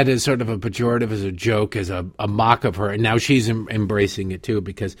said as sort of a pejorative, as a joke, as a mock of her, and now she's embracing it too.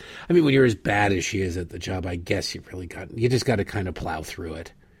 Because I mean, when you're as bad as she is at the job, I guess you just got to kind of plow through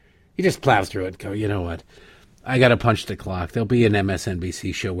it. You just plow through it. Go, you know what? I got to punch the clock. There'll be an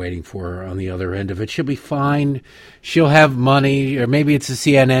MSNBC show waiting for her on the other end of it. She'll be fine. She'll have money, or maybe it's a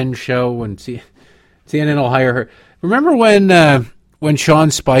CNN show, and CNN will hire her. Remember when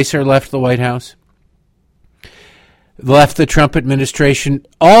Sean Spicer left the White House? Left the Trump administration?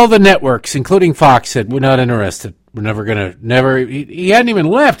 All the networks, including Fox, said, we're not interested. We're never going to, he hadn't even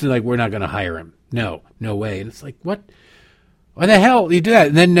left, and we're not going to hire him. No way. And it's like, what? Why the hell do you do that?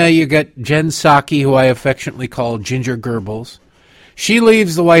 And then you got Jen Psaki, who I affectionately call Ginger Goebbels. She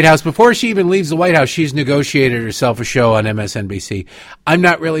leaves the White House. Before she even leaves the White House, she's negotiated herself a show on MSNBC. I'm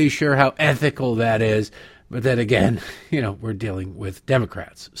not really sure how ethical that is. But then again, we're dealing with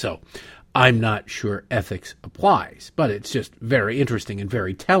Democrats. So I'm not sure ethics applies. But it's just very interesting and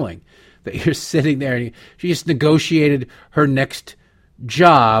very telling that you're sitting there and she just negotiated her next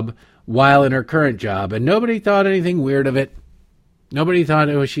job while in her current job. And nobody thought anything weird of it. Nobody thought,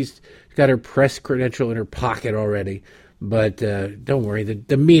 she's got her press credential in her pocket already. But don't worry,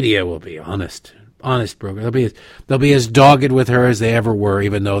 the media will be honest broker. They'll be as dogged with her as they ever were,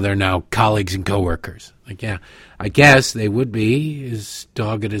 even though they're now colleagues and coworkers. Like, yeah, I guess they would be as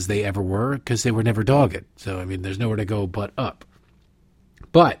dogged as they ever were because they were never dogged. So, I mean, there's nowhere to go but up.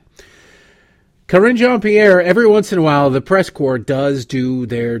 But Karine Jean-Pierre, every once in a while, the press corps does do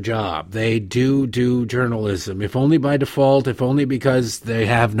their job. They do journalism, if only by default, if only because they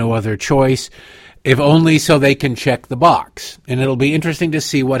have no other choice, if only so they can check the box. And it'll be interesting to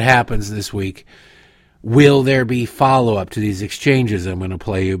see what happens this week. Will there be follow-up to these exchanges I'm going to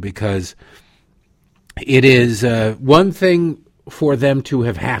play you? Because it is one thing for them to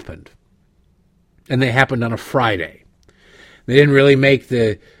have happened, and they happened on a Friday. They didn't really make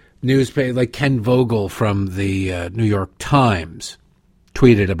the newspaper, like Ken Vogel from the New York Times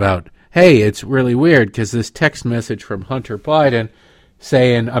tweeted about, hey, it's really weird because this text message from Hunter Biden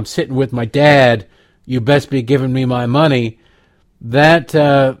saying, I'm sitting with my dad, you best be giving me my money, that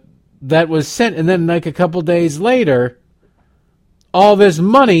was sent, and then like a couple days later, all this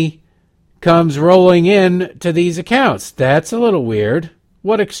money comes rolling in to these accounts. That's a little weird.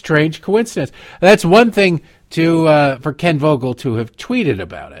 What a strange coincidence. That's one thing for Ken Vogel to have tweeted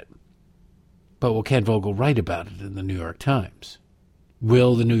about it. But will Ken Vogel write about it in the New York Times?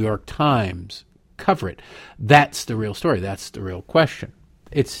 Will the New York Times cover it. That's the real story. That's the real question.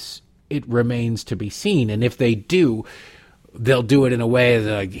 It remains to be seen. And if they do, they'll do it in a way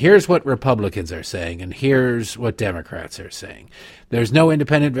that, like, here's what Republicans are saying, and here's what Democrats are saying. There's no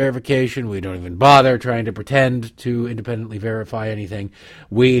independent verification. We don't even bother trying to pretend to independently verify anything.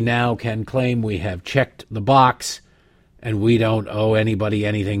 We now can claim we have checked the box, and we don't owe anybody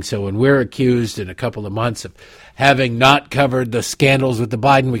anything. So when we're accused in a couple of months of having not covered the scandals with the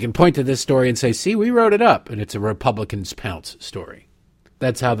Biden, we can point to this story and say, see, we wrote it up, and it's a Republicans pounce story.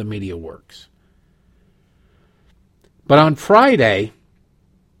 That's how the media works. But on Friday,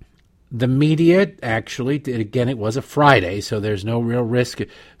 the media actually did, again, it was a Friday, so there's no real risk.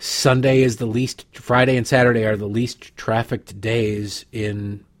 Friday and Saturday are the least trafficked days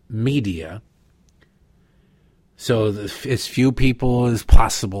in media. So as few people as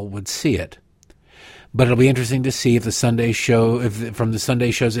possible would see it. But it'll be interesting to see if the Sunday show, from the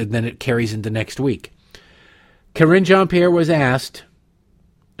Sunday shows, and then it carries into next week. Karine Jean-Pierre was asked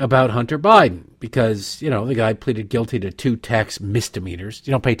about Hunter Biden because, the guy pleaded guilty to 2 tax misdemeanors.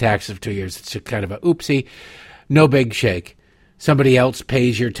 You don't pay taxes for 2 years. It's just kind of a oopsie. No big shake. Somebody else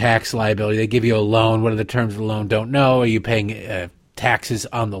pays your tax liability. They give you a loan. What are the terms of the loan? Don't know. Are you paying taxes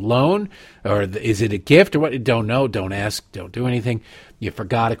on the loan? Or is it a gift or what? Don't know. Don't ask. Don't do anything. You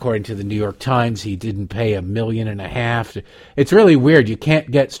forgot, according to the New York Times, he didn't pay $1.5 million. It's really weird. You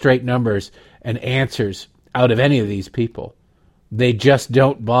can't get straight numbers and answers out of any of these people. They just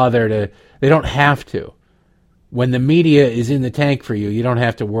don't bother to, they don't have to. When the media is in the tank for you, you don't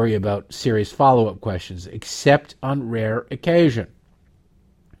have to worry about serious follow-up questions, except on rare occasion.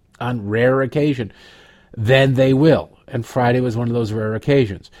 On rare occasion, then they will. And Friday was one of those rare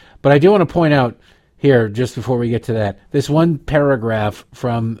occasions. But I do want to point out here, just before we get to that, this one paragraph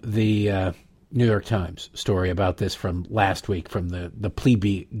from the New York Times story about this from last week, from the plea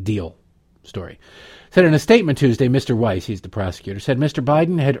deal story. Said in a statement Tuesday, Mr. Weiss, he's the prosecutor, said Mr.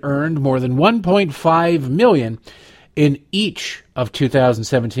 Biden had earned more than $1.5 million in each of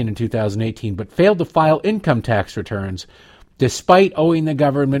 2017 and 2018, but failed to file income tax returns despite owing the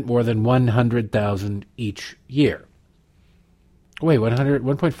government more than $100,000 each year. Wait,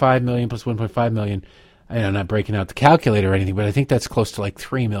 1.5 million plus 1.5 million. I'm not breaking out the calculator or anything, but I think that's close to like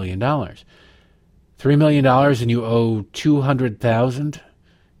 $3 million. $3 million and you owe $200,000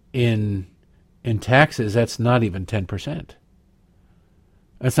 in taxes. That's not even 10%.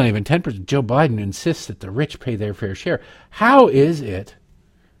 That's not even 10%. Joe Biden insists that the rich pay their fair share. How is it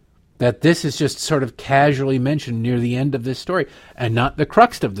that this is just sort of casually mentioned near the end of this story and not the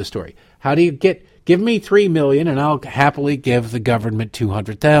crux of the story? How do you give me $3 million and I'll happily give the government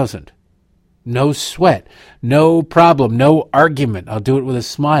 $200,000. No sweat, no problem, no argument. I'll do it with a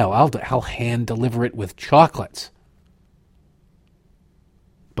smile. I'll hand deliver it with chocolates.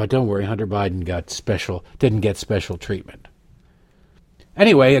 But don't worry, Hunter Biden didn't get special treatment.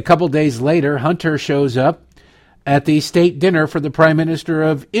 Anyway, a couple days later, Hunter shows up at the state dinner for the Prime Minister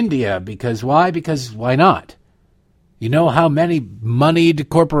of India. Because why? Because why not? You know how many moneyed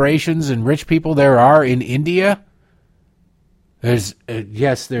corporations and rich people there are in India? There's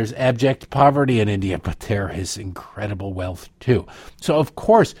abject poverty in India, but there is incredible wealth too. So, of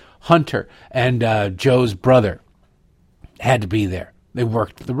course, Hunter and Joe's brother had to be there. They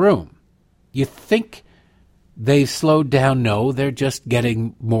worked the room. You think they slowed down? No, they're just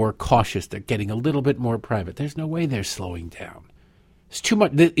getting more cautious. They're getting a little bit more private. There's no way they're slowing down. It's too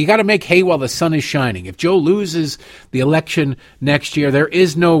much. You got to make hay while the sun is shining. If Joe loses the election next year, there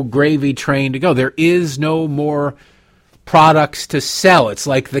is no gravy train to go. There is no more products to sell. It's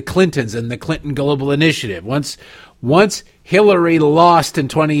like the Clintons and the Clinton Global Initiative. Once Hillary lost in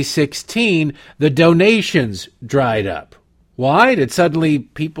 2016, the donations dried up. Why? Did suddenly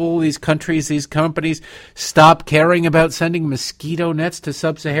people, these countries, these companies stop caring about sending mosquito nets to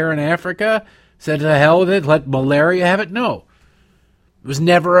sub-Saharan Africa? Said to hell with it, let malaria have it? No. It was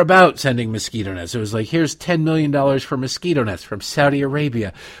never about sending mosquito nets. It was like, here's $10 million for mosquito nets from Saudi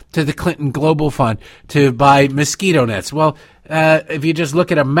Arabia to the Clinton Global Fund to buy mosquito nets. Well, if you just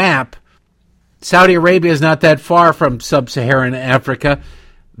look at a map, Saudi Arabia is not that far from sub-Saharan Africa.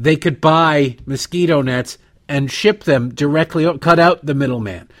 They could buy mosquito nets and ship them directly, cut out the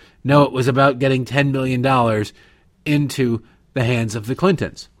middleman. No, it was about getting $10 million into the hands of the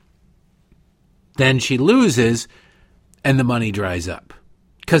Clintons. Then she loses, and the money dries up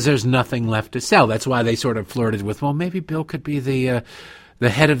because there's nothing left to sell. That's why they sort of flirted with, well, maybe Bill could be the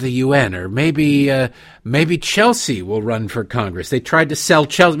head of the UN, or maybe Chelsea will run for Congress. They tried to sell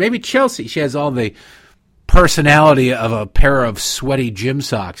Chelsea. Maybe Chelsea. She has all the personality of a pair of sweaty gym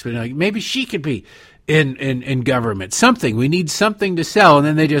socks, but maybe she could be in government. Something. We need something to sell. And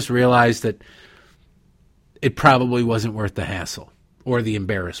then they just realized that it probably wasn't worth the hassle or the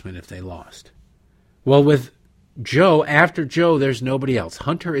embarrassment if they lost. Well, with Joe, after Joe, there's nobody else.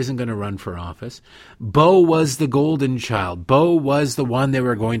 Hunter isn't going to run for office. Bo was the golden child. Bo was the one they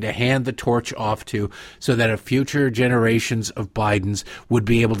were going to hand the torch off to so that future generations of Bidens would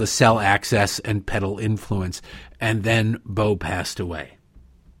be able to sell access and peddle influence. And then Bo passed away.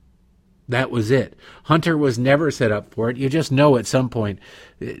 That was it. Hunter was never set up for it. You just know at some point,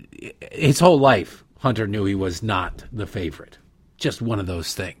 his whole life, Hunter knew he was not the favorite. Just one of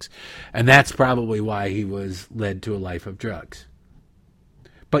those things. And that's probably why he was led to a life of drugs.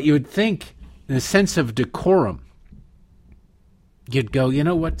 But you would think, in a sense of decorum, you'd go, you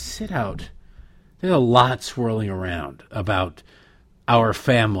know what, sit out. There's a lot swirling around about our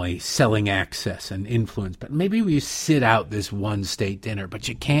family selling access and influence. But maybe we sit out this one state dinner, but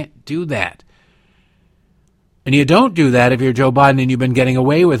you can't do that. And you don't do that if you're Joe Biden and you've been getting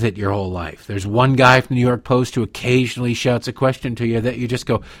away with it your whole life. There's one guy from the New York Post who occasionally shouts a question to you that you just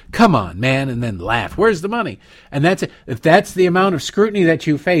go, come on, man, and then laugh. Where's the money? And that's it. If that's the amount of scrutiny that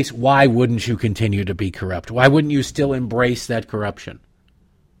you face, why wouldn't you continue to be corrupt? Why wouldn't you still embrace that corruption?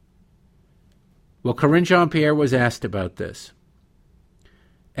 Well, Karine Jean-Pierre was asked about this.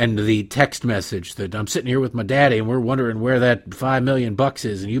 And the text message that I'm sitting here with my daddy and we're wondering where that $5 million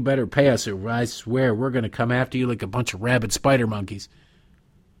is and you better pay us or I swear we're going to come after you like a bunch of rabid spider monkeys.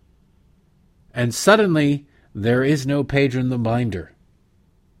 And suddenly there is no page in the binder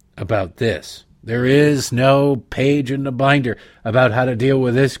about this. There is no page in the binder about how to deal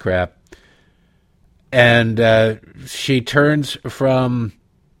with this crap. And she turns from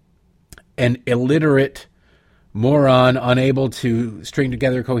an illiterate moron unable to string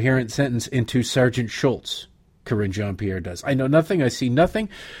together a coherent sentence into Sergeant Schultz. Karine Jean-Pierre does. I know nothing. I see nothing.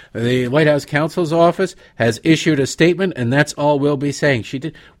 The White House counsel's office has issued a statement, and that's all we'll be saying. She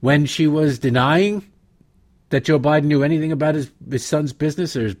did when she was denying that Joe Biden knew anything about his son's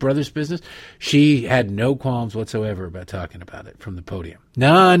business or his brother's business. She had no qualms whatsoever about talking about it from the podium.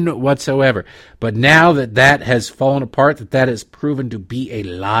 None whatsoever. But now that that has fallen apart, that has proven to be a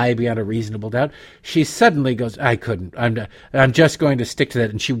lie beyond a reasonable doubt, she suddenly goes, I couldn't. I'm just going to stick to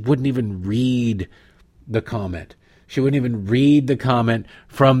that. And she wouldn't even read the comment. She wouldn't even read the comment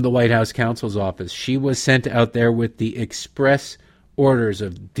from the White House counsel's office. She was sent out there with the express orders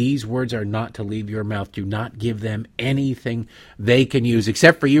of these words are not to leave your mouth. Do not give them anything they can use,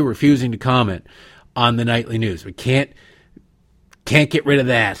 except for you refusing to comment on the nightly news. We can't get rid of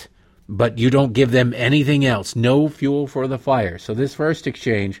that, but you don't give them anything else. No fuel for the fire. So this first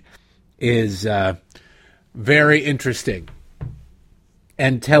exchange is very interesting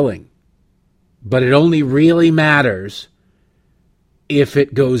and telling, but it only really matters if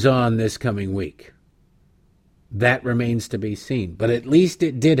it goes on this coming week. That remains to be seen. But at least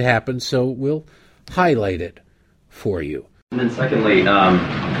it did happen, so we'll highlight it for you. And then secondly,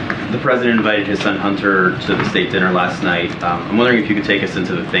 the president invited his son Hunter to the state dinner last night. I'm wondering if you could take us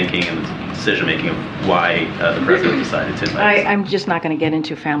into the thinking and the decision-making of why the president decided to invite I'm just not going to get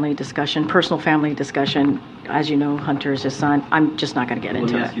into family discussion, personal family discussion. As you know, Hunter is his son. I'm just not going to get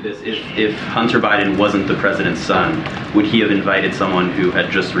into it. Let me ask you this. If Hunter Biden wasn't the president's son, would he have invited someone who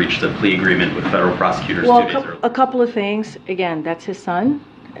had just reached a plea agreement with federal prosecutors 2 days earlier? A couple of things. Again, that's his son.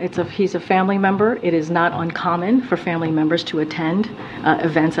 He's a family member. It is not uncommon for family members to attend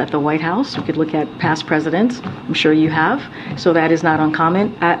events at the White House. You could look at past presidents. I'm sure you have. So that is not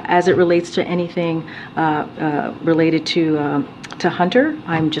uncommon. As it relates to anything related to Hunter,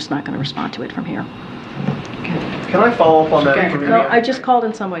 I'm just not going to respond to it from here. Can I follow up on that? Okay. No, I just called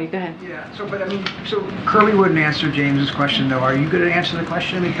in somebody. Go ahead. Yeah. So Curley wouldn't answer James's question, though. Are you going to answer the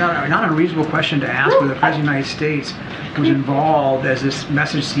question? I mean, not an unreasonable question to ask, whether the President of the United States was involved, as this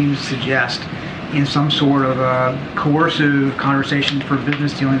message seems to suggest, in some sort of a coercive conversation for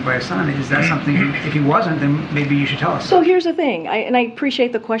business dealings by his son. Is that something, if he wasn't, then maybe you should tell us? So here's the thing, and I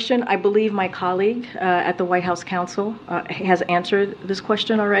appreciate the question. I believe my colleague at the White House Counsel has answered this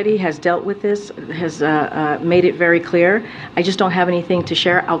question already, has dealt with this, has made it very clear. I just don't have anything to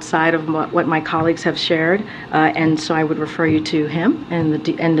share outside of what my colleagues have shared, and so I would refer you to him and the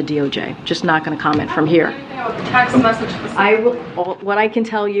DOJ. Just not going to comment from here. Text message. I will. What I can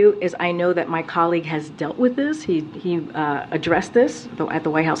tell you is I know that my colleague has dealt with this. He addressed this at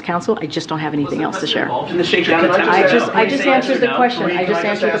the White House Counsel. I just don't have anything else to share. In the shakedown attempt? I just answered the question. I just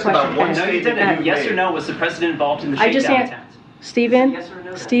answered the question. No, you didn't. Yes or no? Was the president involved in the shakedown attempt?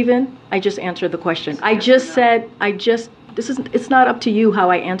 Stephen, I just answered the question. It's not up to you how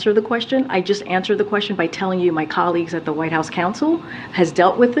I answer the question. I just answered the question by telling you my colleagues at the White House Counsel has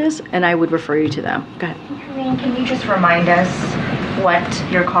dealt with this, and I would refer you to them. Go ahead. Karine, can you just remind us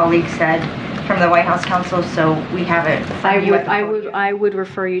what your colleague said from the White House counsel so we have it? I would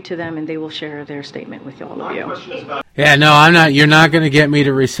refer you to them, and they will share their statement with all of you. Yeah, no, I'm not. You're not going to get me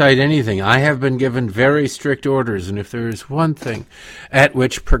to recite anything. I have been given very strict orders, and if there is one thing at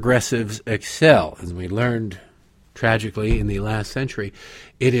which progressives excel, as we learned tragically in the last century,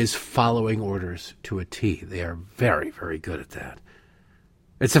 it is following orders to a T. They are very, very good at that.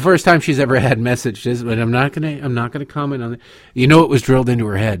 It's the first time she's ever had messages, but I'm not gonna comment on it. You know, it was drilled into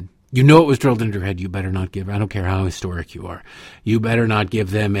her head. You better not give. I don't care how historic you are. You better not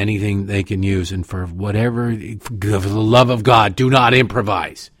give them anything they can use. And for whatever, for the love of God, do not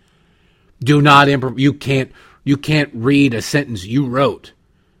improvise. Do not improvise. You can't read a sentence you wrote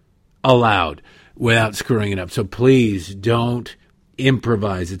aloud without screwing it up. So please don't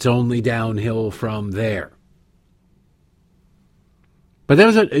improvise. It's only downhill from there. But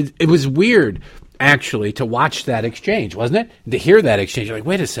it was weird, actually, to watch that exchange, wasn't it? To hear that exchange, you're like,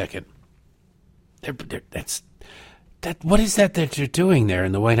 wait a second. What is that you're doing there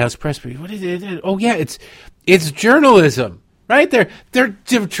in the White House press brief? What is it? Oh yeah, it's journalism, right? They're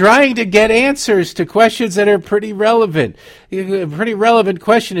trying to get answers to questions that are pretty relevant. A pretty relevant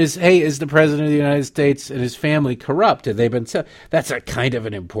question is, hey, is the President of the United States and his family corrupt? Have they been? That's a kind of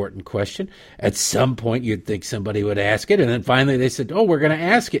an important question. At some point, you'd think somebody would ask it, and then finally they said, oh, we're going to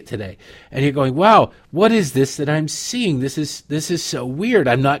ask it today. And you're going, wow, what is this that I'm seeing? This is so weird.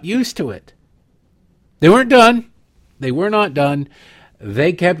 I'm not used to it. They weren't done. They were not done.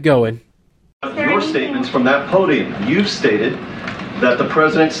 They kept going. Your statements from that podium, you've stated that the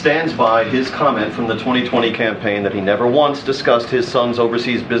president stands by his comment from the 2020 campaign that he never once discussed his son's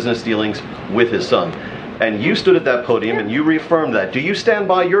overseas business dealings with his son. And you stood at that podium and you reaffirmed that. Do you stand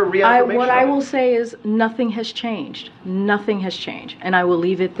by your reaffirmation? What I will say is nothing has changed. Nothing has changed. And I will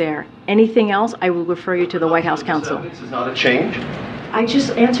leave it there. Anything else, I will refer you to the White House counsel. This is not a change? I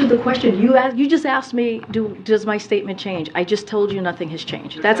just answered the question. You just asked me, does my statement change? I just told you nothing has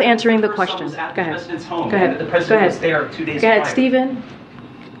changed. That's answering the question. Go ahead. The president's home. Go ahead. The president was there 2 days prior. Go ahead, prior. Stephen.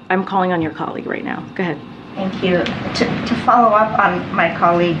 I'm calling on your colleague right now. Go ahead. Thank you. To follow up on my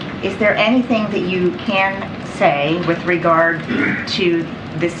colleague, is there anything that you can say with regard to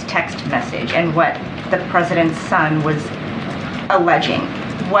this text message and what the president's son was alleging?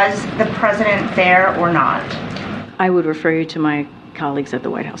 Was the president there or not? I would refer you to my colleagues at the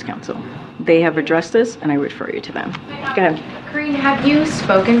White House counsel. They have addressed this, and I refer you to them. Go ahead. Karine, have you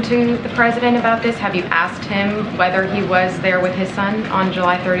spoken to the president about this? Have you asked him whether he was there with his son on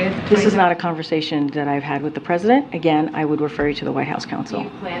July 30th? This is not a conversation that I've had with the president. Again, I would refer you to the White House counsel. Do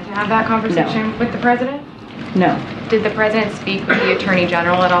you plan to have that conversation with the president? No. Did the president speak with the attorney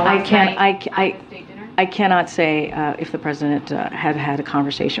general at all last night? I cannot say if the president had a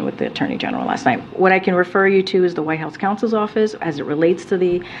conversation with the attorney general last night. What I can refer you to is the White House counsel's office as it relates to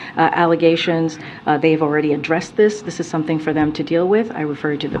the allegations. They've already addressed this. This is something for them to deal with. I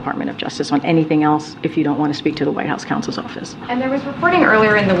refer you to the Department of Justice on anything else if you don't want to speak to the White House counsel's office. And there was reporting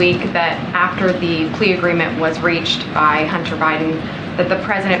earlier in the week that after the plea agreement was reached by Hunter Biden, that the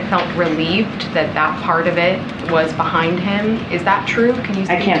president felt relieved that that part of it was behind him. Is that true? Can you speak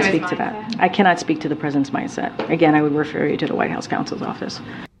to his mindset? I can't speak to that. I cannot speak to the president's mindset. Again, I would refer you to the White House counsel's office.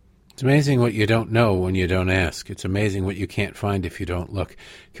 It's amazing what you don't know when you don't ask. It's amazing what you can't find if you don't look.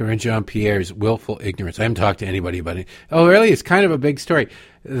 Karine Jean-Pierre's willful ignorance. I haven't talked to anybody about it. Oh, really? It's kind of a big story.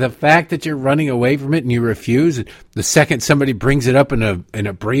 The fact that you're running away from it and you refuse, and the second somebody brings it up in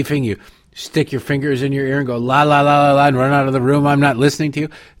a briefing, you stick your fingers in your ear and go, la, la, la, la, la, and run out of the room. I'm not listening to you.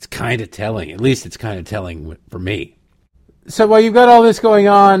 It's kind of telling. At least it's kind of telling for me. So while you've got all this going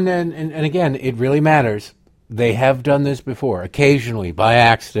on, and again, it really matters, they have done this before, occasionally by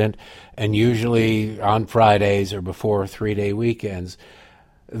accident, and usually on Fridays or before 3-day weekends.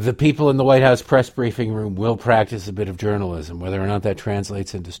 The people in the White House press briefing room will practice a bit of journalism, whether or not that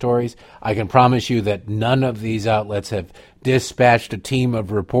translates into stories. I can promise you that none of these outlets have dispatched a team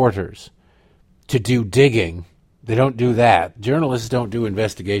of reporters to do digging. They don't do that. Journalists don't do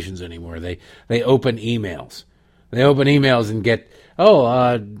investigations anymore. They open emails. They open emails and get,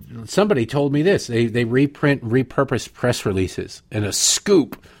 somebody told me this. They repurpose press releases, and a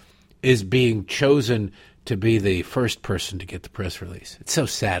scoop is being chosen to be the first person to get the press release. It's so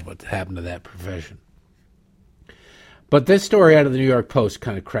sad what happened to that profession. But this story out of the New York Post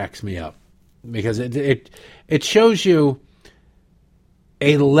kind of cracks me up because it shows you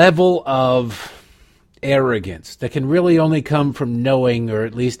a level of arrogance that can really only come from knowing, or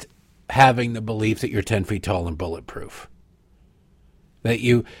at least having the belief that you're 10 feet tall and bulletproof. That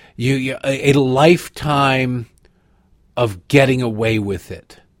you a lifetime of getting away with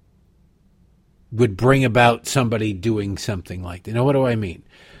it would bring about somebody doing something like that. Now, what do I mean?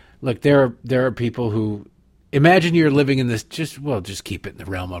 look, there are people who imagine you're living in this. Just keep it in the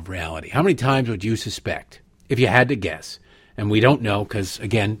realm of reality. How many times would you suspect, if you had to guess? And we don't know because,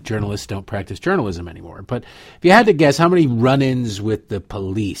 again, journalists don't practice journalism anymore. But if you had to guess, how many run-ins with the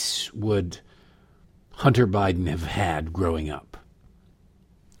police would Hunter Biden have had growing up?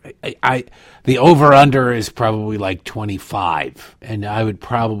 The over-under is probably like 25, and I would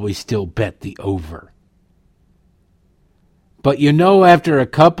probably still bet the over. But after a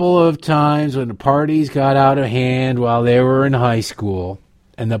couple of times when the parties got out of hand while they were in high school,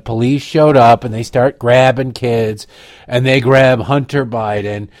 and the police showed up and they start grabbing kids, and they grab Hunter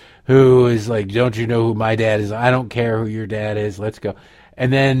Biden, who is like, don't you know who my dad is? I don't care who your dad is. Let's go.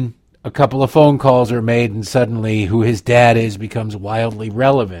 And then a couple of phone calls are made, and suddenly who his dad is becomes wildly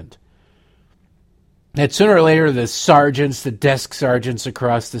relevant. And sooner or later, the desk sergeants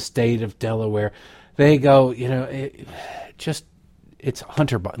across the state of Delaware, they go, it's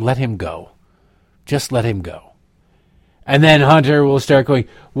Hunter Biden. Let him go. Just let him go. And then Hunter will start going,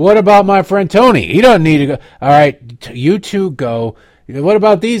 what about my friend Tony? He doesn't need to go. All right, you two go. What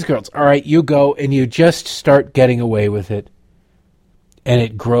about these girls? All right, you go. And you just start getting away with it. And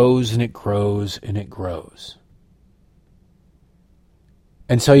it grows and it grows and it grows.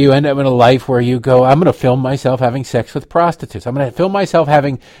 And so you end up in a life where you go, I'm going to film myself having sex with prostitutes. I'm going to film myself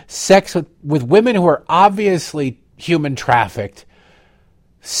having sex with women who are obviously human trafficked,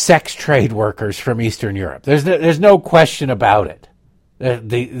 sex trade workers from Eastern Europe. There's no question about it.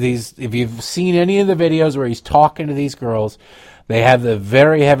 If you've seen any of the videos where he's talking to these girls, they have the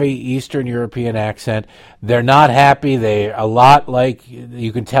very heavy Eastern European accent. They're not happy. They're a lot like,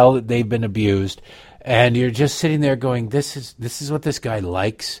 you can tell that they've been abused. And you're just sitting there going, this is what this guy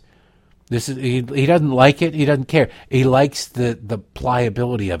likes. He doesn't like it. He doesn't care. He likes the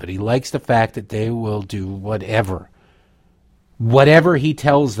pliability of it. He likes the fact that they will do whatever he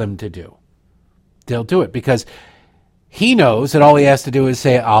tells them to do. They'll do it because he knows that all he has to do is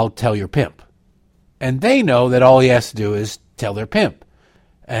say, I'll tell your pimp. And they know that all he has to do is tell their pimp.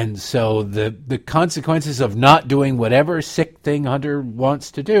 And so the consequences of not doing whatever sick thing Hunter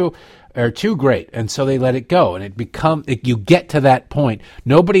wants to do are too great. And so they let it go. And you get to that point.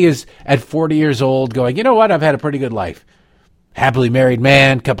 Nobody is at 40 years old going, you know what? I've had a pretty good life. Happily married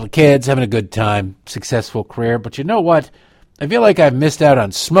man, couple of kids, having a good time, successful career. But you know what? I feel like I've missed out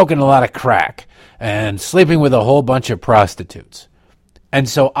on smoking a lot of crack and sleeping with a whole bunch of prostitutes. And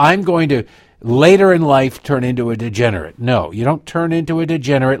so I'm going to later in life turn into a degenerate. No, you don't turn into a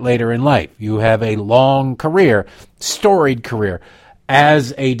degenerate later in life. You have a long career, storied career,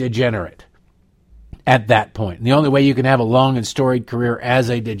 as a degenerate at that point. And the only way you can have a long and storied career as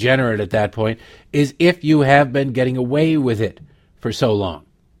a degenerate at that point is if you have been getting away with it for so long.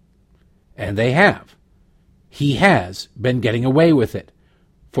 And they have. He has been getting away with it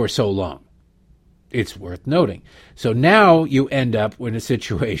for so long. It's worth noting. So now you end up in a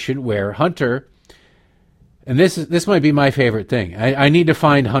situation where Hunter, and this might be my favorite thing. I need to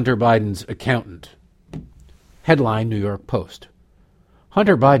find Hunter Biden's accountant. Headline, New York Post.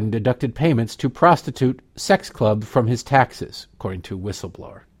 Hunter Biden deducted payments to prostitute sex club from his taxes, according to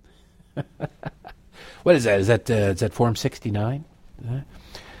whistleblower. What is that? Is that Form 69?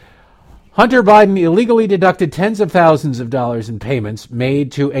 Hunter Biden illegally deducted tens of thousands of dollars in payments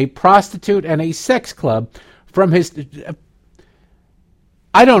made to a prostitute and a sex club from his...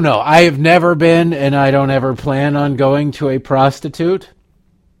 I don't know. I have never been, and I don't ever plan on going to a prostitute.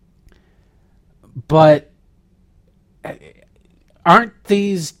 But aren't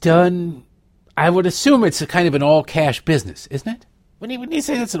these done... I would assume it's a kind of an all-cash business, isn't it? When you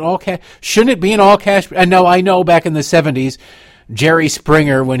say it's an all-cash... Shouldn't it be an all-cash... I know back in the 70s... Jerry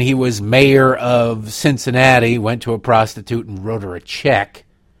Springer, when he was mayor of Cincinnati, went to a prostitute and wrote her a check.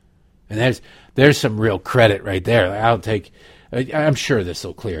 And there's some real credit right there. I'm sure this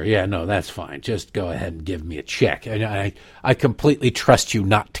will clear. Yeah, no, that's fine. Just go ahead and give me a check. I completely trust you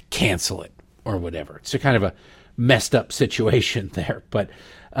not to cancel it or whatever. It's a kind of a messed up situation there. But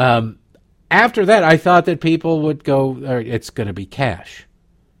after that, I thought that people would go, it's going to be cash.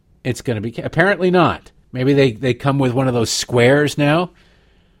 It's going to be apparently not. Maybe they come with one of those squares now.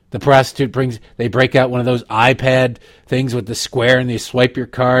 The prostitute they break out one of those iPad things with the square, and you swipe your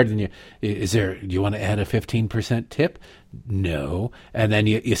card, and you want to add a 15% tip? No. And then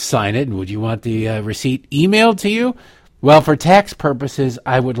you sign it, and would you want the receipt emailed to you? Well, for tax purposes,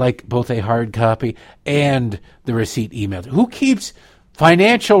 I would like both a hard copy and the receipt emailed. Who keeps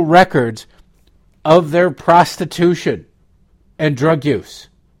financial records of their prostitution and drug use?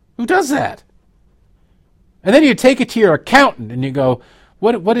 Who does that? And then you take it to your accountant and you go,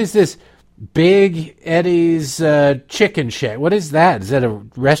 what is this? Big Eddie's Chicken Shack. What is that? Is that a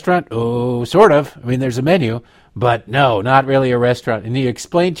restaurant? Oh, sort of. I mean, there's a menu, but no, not really a restaurant. And you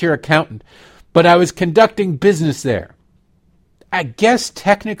explain to your accountant, but I was conducting business there. I guess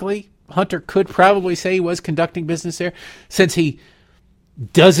technically Hunter could probably say he was conducting business there since he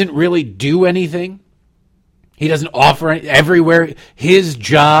doesn't really do anything. He doesn't offer everywhere. His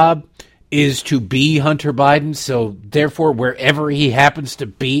job is to be Hunter Biden, so therefore wherever he happens to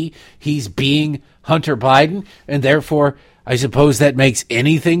be, he's being Hunter Biden, and therefore I suppose that makes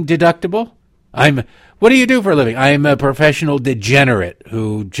anything deductible. What do you do for a living? I'm a professional degenerate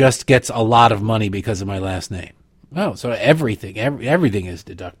who just gets a lot of money because of my last name. Oh, so everything is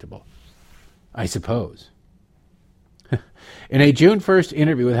deductible, I suppose. In a June 1st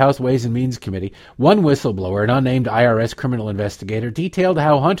interview with House Ways and Means Committee, one whistleblower, an unnamed IRS criminal investigator, detailed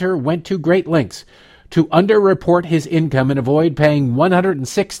how Hunter went to great lengths to underreport his income and avoid paying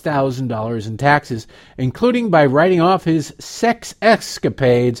 $106,000 in taxes, including by writing off his sex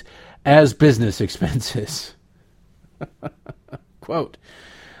escapades as business expenses. Quote,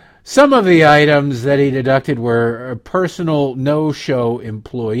 some of the items that he deducted were personal no-show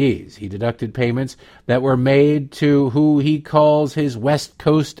employees. He deducted payments that were made to who he calls his West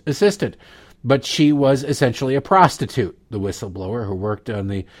Coast assistant, but she was essentially a prostitute, the whistleblower who worked on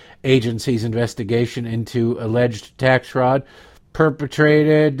the agency's investigation into alleged tax fraud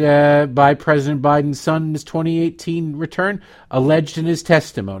perpetrated by President Biden's son in his 2018 return, alleged in his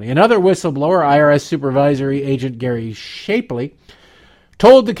testimony. Another whistleblower, IRS Supervisory Agent Gary Shapley,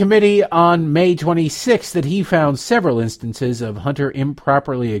 told the committee on May 26 that he found several instances of Hunter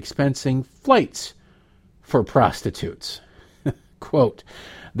improperly expensing flights for prostitutes. Quote,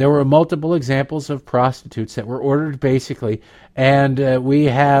 there were multiple examples of prostitutes that were ordered basically, and we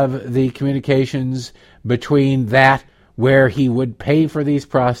have the communications between that where he would pay for these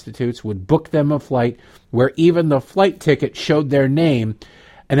prostitutes, would book them a flight, where even the flight ticket showed their name,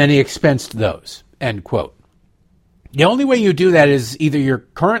 and then he expensed those, end quote. The only way you do that is either you're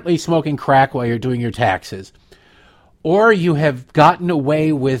currently smoking crack while you're doing your taxes, or you have gotten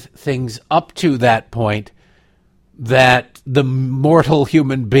away with things up to that point that the mortal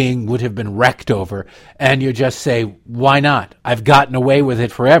human being would have been wrecked over, and you just say, why not? I've gotten away with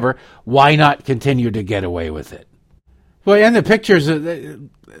it forever. Why not continue to get away with it? Well, and the pictures, the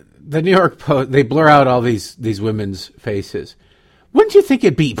New York Post, they blur out all these women's faces. Wouldn't you think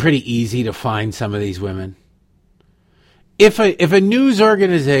it'd be pretty easy to find some of these women? If a news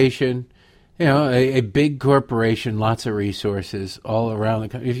organization, a big corporation, lots of resources all around the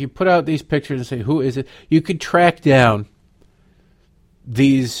country, if you put out these pictures and say, who is it, you could track down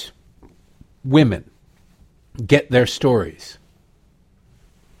these women, get their stories.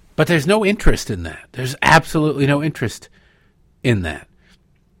 But there's no interest in that. There's absolutely no interest in that.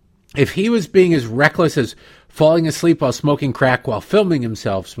 If he was being as reckless as falling asleep while smoking crack, while filming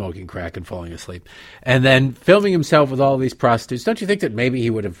himself smoking crack and falling asleep, and then filming himself with all these prostitutes, don't you think that maybe he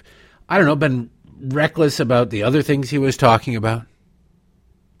would have, been reckless about the other things he was talking about?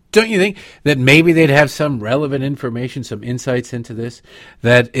 Don't you think that maybe they'd have some relevant information, some insights into this?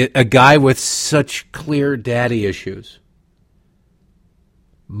 That a guy with such clear daddy issues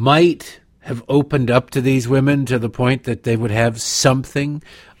might have opened up to these women to the point that they would have something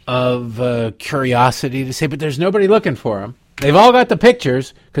of curiosity to say, but there's nobody looking for them. They've all got the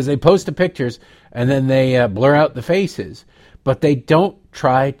pictures because they post the pictures and then they blur out the faces, but they don't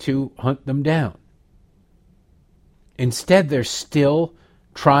try to hunt them down. Instead, they're still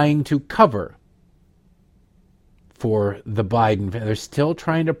trying to cover for the Biden. They're still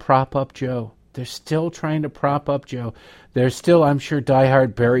trying to prop up Joe. They're still trying to prop up Joe. There's still, I'm sure,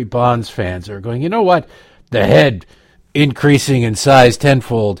 diehard Barry Bonds fans are going, you know what? The head increasing in size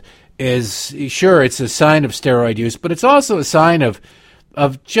tenfold is, sure, it's a sign of steroid use, but it's also a sign of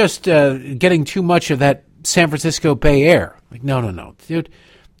just getting too much of that San Francisco Bay Air. Like, no. Dude,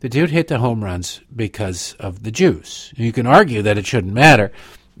 the dude hit the home runs because of the juice. You can argue that it shouldn't matter,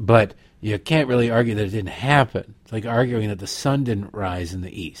 but you can't really argue that it didn't happen. It's like arguing that the sun didn't rise in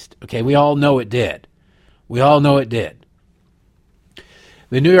the east. Okay, we all know it did. The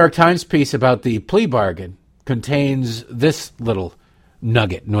New York Times piece about the plea bargain contains this little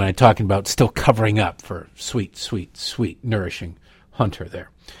nugget when I'm talking about still covering up for sweet, nourishing Hunter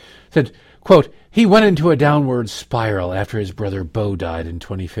there. It said, quote, he went into a downward spiral after his brother Beau died in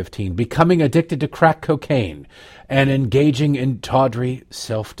 2015, becoming addicted to crack cocaine and engaging in tawdry,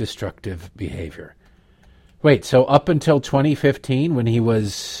 self-destructive behavior. Wait, so up until 2015, when he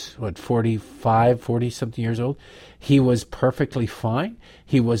was, 40-something years old, he was perfectly fine?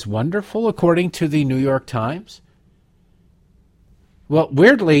 He was wonderful, according to the New York Times? Well,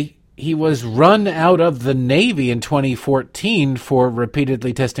 weirdly, he was run out of the Navy in 2014 for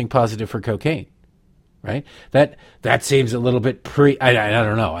repeatedly testing positive for cocaine, right? That seems a little bit I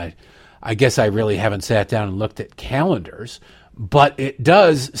don't know. I guess I really haven't sat down and looked at calendars, but it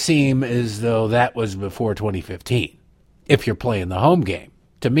does seem as though that was before 2015, if you're playing the home game,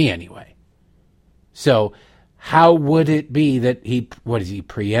 to me anyway. So how would it be that he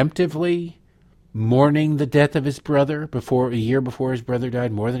preemptively mourning the death of his brother a year before his brother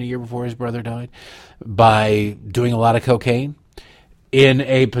died, more than a year before his brother died, by doing a lot of cocaine in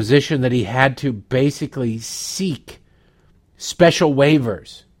a position that he had to basically seek special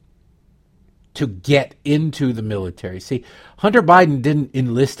waivers to get into the military. See, Hunter Biden didn't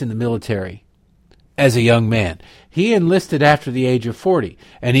enlist in the military as a young man. He enlisted after the age of 40,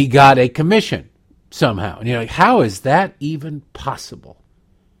 and he got a commission somehow. And you're like, how is that even possible?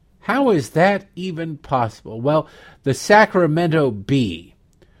 How is that even possible? Well, the Sacramento Bee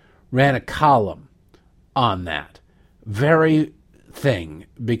ran a column on that very thing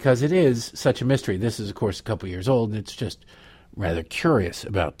because it is such a mystery. This is, of course, a couple years old, and it's just rather curious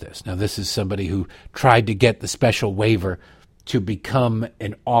about this. Now, this is somebody who tried to get the special waiver to become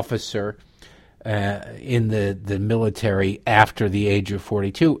an officer in the military after the age of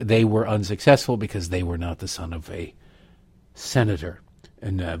 42. They were unsuccessful because they were not the son of a senator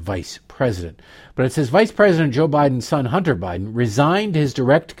and vice president. But it says Vice President Joe Biden's son, Hunter Biden, resigned his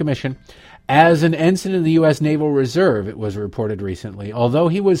direct commission as an ensign in the U.S. Naval Reserve, it was reported recently. Although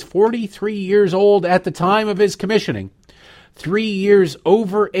he was 43 years old at the time of his commissioning, 3 years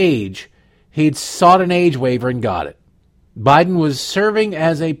over age, he'd sought an age waiver and got it. Biden was serving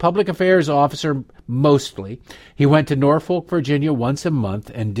as a public affairs officer mostly. He went to Norfolk, Virginia once a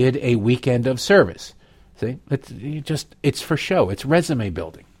month and did a weekend of service. See, it's for show. It's resume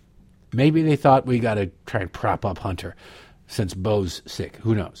building. Maybe they thought we got to try and prop up Hunter since Bo's sick.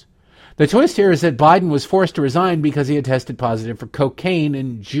 Who knows? The twist here is that Biden was forced to resign because he had tested positive for cocaine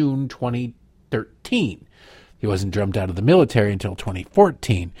in June 2013. He wasn't drummed out of the military until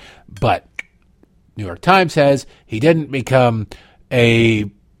 2014. But New York Times says he didn't become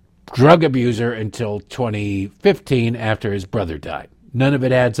a drug abuser until 2015 after his brother died. None of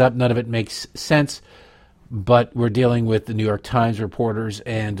it adds up. None of it makes sense. But we're dealing with the New York Times reporters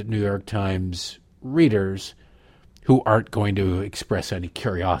and New York Times readers who aren't going to express any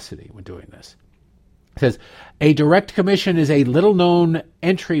curiosity when doing this. It says, a direct commission is a little-known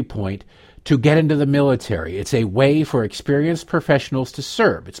entry point to get into the military. It's a way for experienced professionals to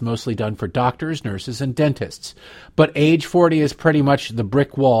serve. It's mostly done for doctors, nurses, and dentists. But age 40 is pretty much the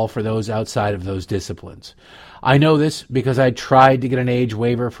brick wall for those outside of those disciplines. I know this because I tried to get an age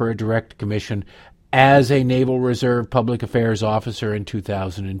waiver for a direct commission as a Naval Reserve Public Affairs officer in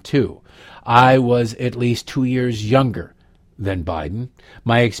 2002. I was at least 2 years younger than Biden.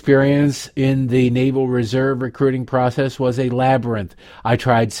 My experience in the Naval Reserve recruiting process was a labyrinth. I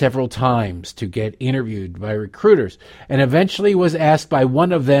tried several times to get interviewed by recruiters and eventually was asked by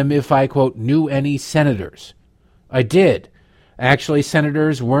one of them if I, quote, knew any senators. I did. Actually,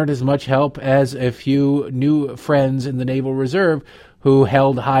 senators weren't as much help as a few new friends in the Naval Reserve who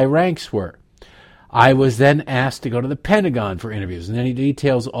held high ranks were. I was then asked to go to the Pentagon for interviews, and then he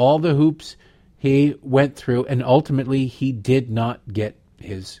details all the hoops he went through, and ultimately he did not get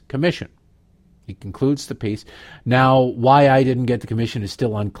his commission. He concludes the piece. Now, why I didn't get the commission is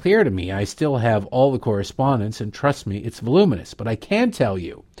still unclear to me. I still have all the correspondence, and trust me, it's voluminous. But I can tell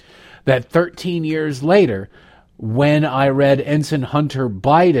you that 13 years later, when I read Ensign Hunter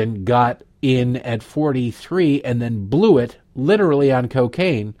Biden got in at 43 and then blew it, literally on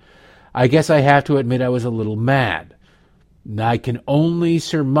cocaine, I guess I have to admit I was a little mad. I can only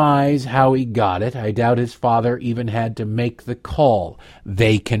surmise how he got it. I doubt his father even had to make the call.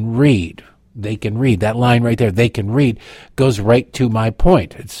 They can read. They can read. That line right there, they can read, goes right to my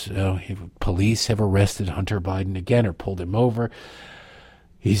point. It's police have arrested Hunter Biden again or pulled him over.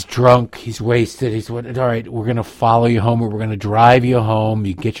 He's drunk. He's wasted. He's all right, we're going to follow you home or we're going to drive you home.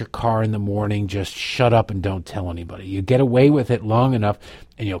 You get your car in the morning. Just shut up and don't tell anybody. You get away with it long enough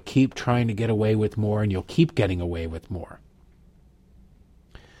and you'll keep trying to get away with more and you'll keep getting away with more.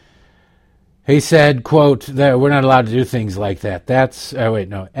 He said, quote, we're not allowed to do things like that.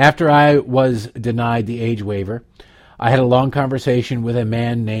 After I was denied the age waiver, I had a long conversation with a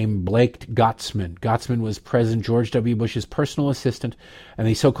man named Blake Gottsman. Gottsman was President George W. Bush's personal assistant and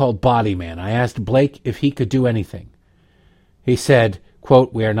the so-called body man. I asked Blake if he could do anything. He said,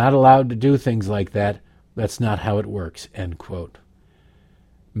 quote, we are not allowed to do things like that. That's not how it works, end quote.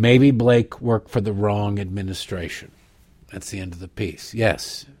 Maybe Blake worked for the wrong administration. That's the end of the piece.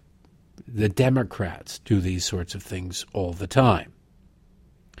 Yes, the Democrats do these sorts of things all the time.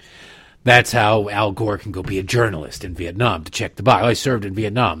 That's how Al Gore can go be a journalist in Vietnam to check the box. I served in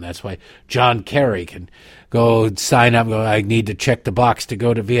Vietnam. That's why John Kerry can go sign up and go, I need to check the box to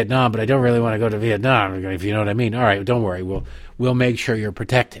go to Vietnam, but I don't really want to go to Vietnam, if you know what I mean. All right, don't worry. We'll make sure you're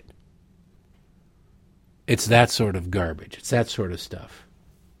protected. It's that sort of garbage. It's that sort of stuff.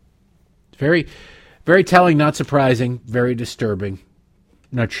 It's very, very telling, not surprising, very disturbing,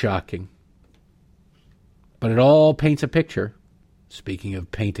 not shocking. But it all paints a picture, speaking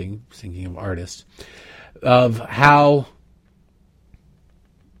of painting, speaking of artists, of how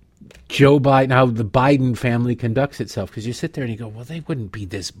Joe Biden, how the Biden family conducts itself. Because you sit there and you go, well, they wouldn't be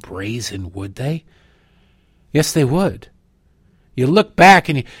this brazen, would they? Yes, they would. You look back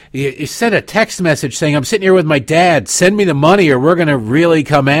and you send a text message saying, I'm sitting here with my dad, send me the money or we're going to really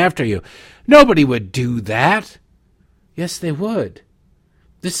come after you. Nobody would do that. Yes, they would.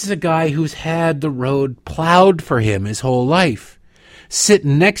 This is a guy who's had the road plowed for him his whole life.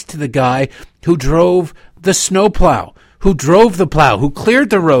 Sitting next to the guy who drove the snowplow, who drove the plow, who cleared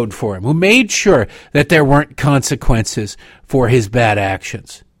the road for him, who made sure that there weren't consequences for his bad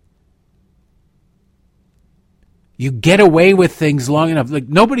actions. You get away with things long enough. Like,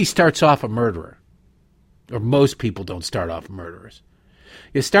 nobody starts off a murderer. Or most people don't start off murderers.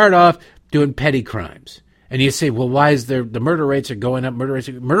 You start off doing petty crimes. And you say, well, why is the murder rates are going up? Murder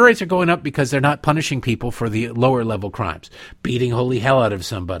rates are going up because they're not punishing people for the lower level crimes. Beating holy hell out of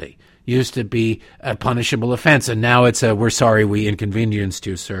somebody used to be a punishable offense, and now it's we're sorry we inconvenienced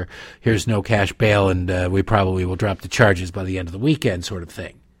you, sir. Here's no cash bail, and we probably will drop the charges by the end of the weekend, sort of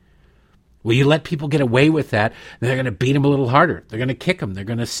thing. Well, you let people get away with that, and they're going to beat them a little harder. They're going to kick them. They're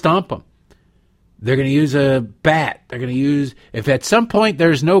going to stomp them. They're going to use a bat. They're going to use, if at some point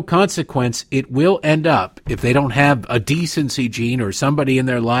there's no consequence, it will end up, if they don't have a decency gene or somebody in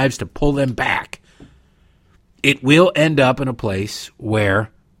their lives to pull them back, it will end up in a place where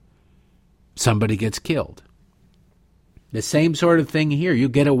somebody gets killed. The same sort of thing here. You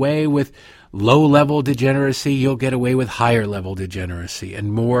get away with low-level degeneracy, you'll get away with higher-level degeneracy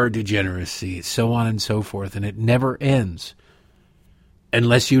and more degeneracy, so on and so forth, and it never ends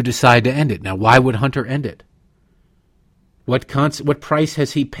unless you decide to end it. Now, why would Hunter end it? What price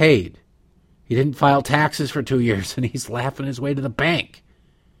has he paid? He didn't file taxes for 2 years, and he's laughing his way to the bank.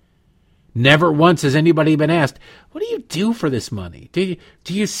 Never once has anybody been asked, what do you do for this money? Do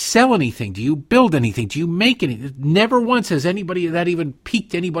you sell anything? Do you build anything? Do you make anything? Never once has anybody that even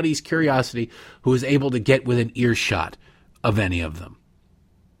piqued anybody's curiosity who was able to get within earshot of any of them.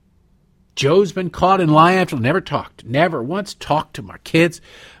 Joe's been caught in lie after never once talked to my kids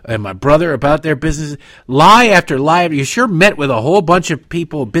and my brother about their business. Lie after lie. You sure met with a whole bunch of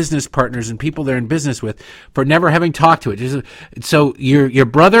people, business partners and people they're in business with, for never having talked to it. So your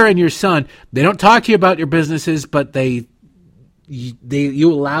brother and your son, they don't talk to you about your businesses, but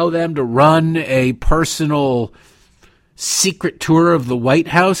you allow them to run a personal secret tour of the White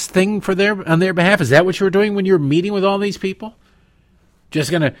House thing on their behalf. Is that what you were doing when you were meeting with all these people? They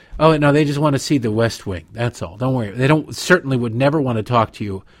just want to see the West Wing. That's all. Don't worry. They certainly would never want to talk to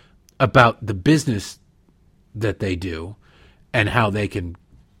you about the business that they do and how they can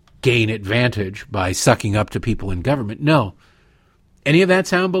gain advantage by sucking up to people in government. No. Any of that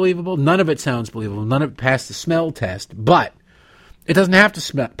sound believable? None of it sounds believable. None of it passed the smell test. But it doesn't have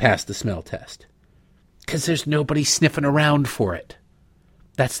to pass the smell test because there's nobody sniffing around for it.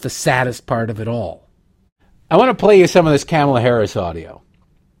 That's the saddest part of it all. I want to play you some of this Kamala Harris audio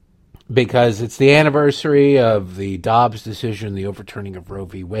because it's the anniversary of the Dobbs decision, the overturning of Roe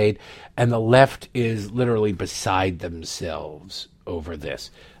v. Wade, and the left is literally beside themselves over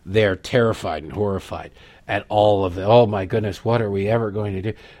this. They're terrified and horrified at all of the, oh my goodness, what are we ever going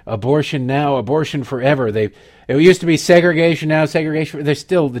to do? Abortion now, abortion forever. It used to be segregation, now segregation.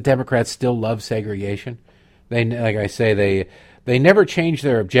 The Democrats still love segregation. They never change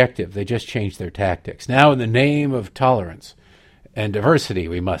their objective. They just change their tactics. Now, in the name of tolerance and diversity,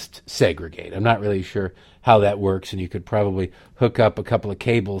 we must segregate. I'm not really sure how that works, and you could probably hook up a couple of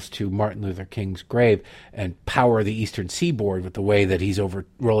cables to Martin Luther King's grave and power the Eastern Seaboard with the way that he's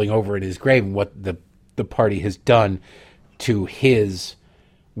rolling over in his grave and what the party has done to his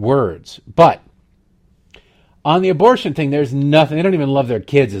words. But on the abortion thing, there's nothing. They don't even love their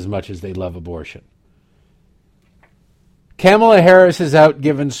kids as much as they love abortion. Kamala Harris is out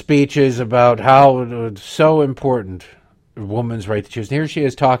giving speeches about how it's so important, a woman's right to choose. And here she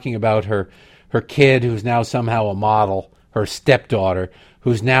is talking about her kid, who's now somehow a model, her stepdaughter,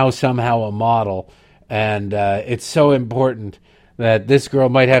 who's now somehow a model. And it's so important that this girl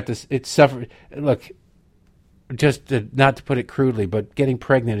might have to suffer. Look, not to put it crudely, but getting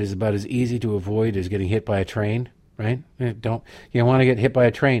pregnant is about as easy to avoid as getting hit by a train. right? You want to get hit by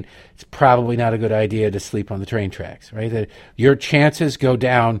a train. It's probably not a good idea to sleep on the train tracks, right? Your chances go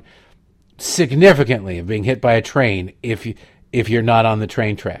down significantly of being hit by a train if you're not on the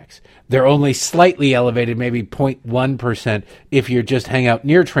train tracks. They're only slightly elevated, maybe 0.1%, if you just hang out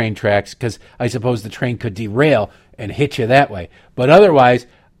near train tracks, because I suppose the train could derail and hit you that way. But otherwise,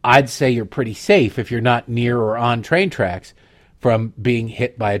 I'd say you're pretty safe if you're not near or on train tracks from being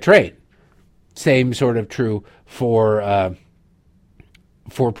hit by a train. Same sort of true for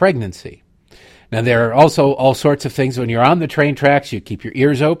pregnancy. Now, there are also all sorts of things. When you're on the train tracks, you keep your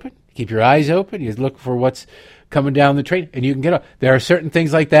ears open, keep your eyes open, you look for what's coming down the train, and you can get off. There are certain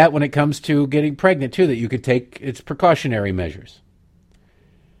things like that when it comes to getting pregnant, too, that you could take. It's precautionary measures.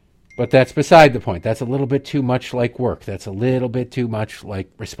 But that's beside the point. That's a little bit too much like work. That's a little bit too much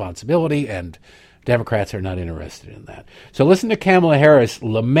like responsibility, and Democrats are not interested in that. So listen to Kamala Harris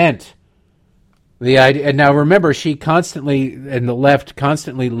lament the idea. And now remember, she constantly, and the left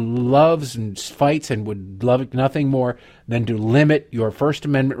constantly loves and fights and would love nothing more than to limit your First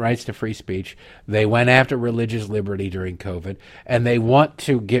Amendment rights to free speech. They went after religious liberty during COVID, and they want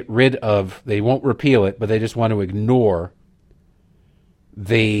to get rid of, they won't repeal it, but they just want to ignore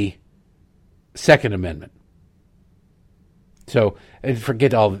the Second Amendment. So, and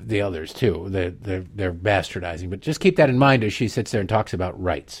forget all the others, too. They're bastardizing. But just keep that in mind as she sits there and talks about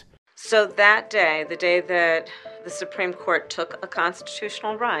rights. So that day, the day that the Supreme Court took a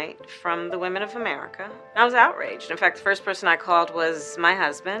constitutional right from the women of America, I was outraged. In fact, the first person I called was my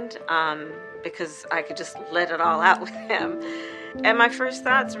husband, because I could just let it all out with him. And my first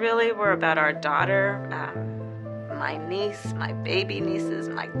thoughts really were about our daughter, my niece, my baby nieces,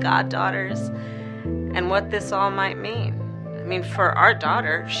 my goddaughters, and what this all might mean. I mean, for our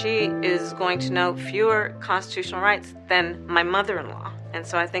daughter, she is going to know fewer constitutional rights than my mother-in-law. And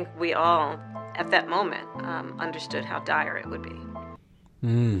so I think we all, at that moment, understood how dire it would be.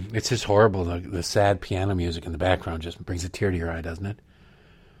 It's just horrible. The sad piano music in the background just brings a tear to your eye, doesn't it?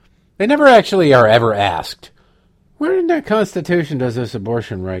 They never actually are ever asked, where in the Constitution does this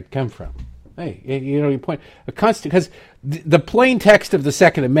abortion right come from? Hey, you point because the plain text of the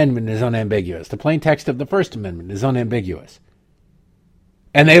Second Amendment is unambiguous. The plain text of the First Amendment is unambiguous.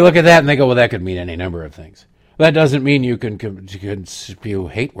 And they look at that and they go, well, that could mean any number of things. That doesn't mean you can spew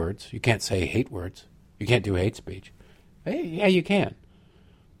hate words. You can't say hate words. You can't do hate speech. Hey, yeah, you can.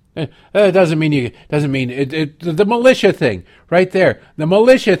 It doesn't mean the militia thing right there. The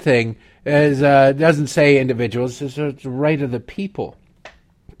militia thing doesn't say individuals. It's the right of the people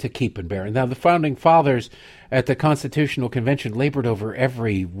to keep and bear. Now, the founding fathers at the Constitutional Convention labored over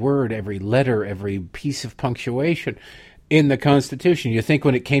every word, every letter, every piece of punctuation in the Constitution. You think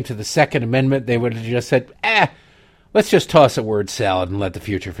when it came to the Second Amendment, they would have just said, let's just toss a word salad and let the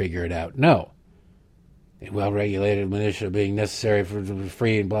future figure it out. No. Well-regulated militia being necessary for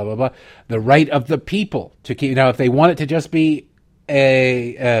free and blah, blah, blah. The right of the people to keep. Now, if they wanted to just be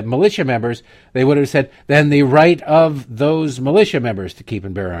militia members, they would have said, then the right of those militia members to keep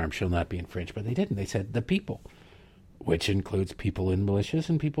and bear arms shall not be infringed. But they didn't. They said the people, which includes people in militias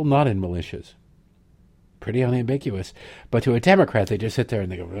and people not in militias. Pretty unambiguous. But to a Democrat, they just sit there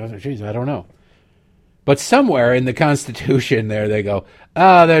and they go, geez, I don't know. But somewhere in the Constitution there, they go,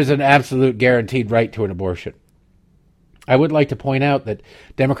 there's an absolute guaranteed right to an abortion. I would like to point out that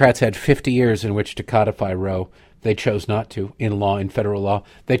Democrats had 50 years in which to codify Roe. They chose not to in federal law.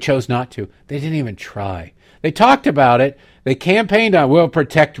 They chose not to. They didn't even try. They talked about it. They campaigned on, we'll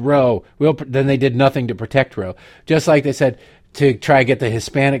protect Roe. Then they did nothing to protect Roe. Just like they said, to try to get the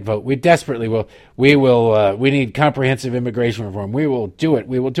Hispanic vote. We desperately will. We need comprehensive immigration reform. We will do it.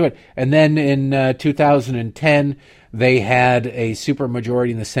 We will do it. And then in 2010, they had a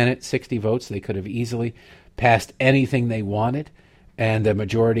supermajority in the Senate, 60 votes. They could have easily passed anything they wanted, and a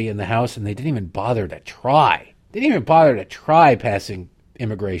majority in the House, and they didn't even bother to try. They didn't even bother to try passing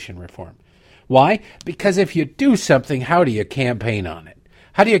immigration reform. Why? Because if you do something, how do you campaign on it?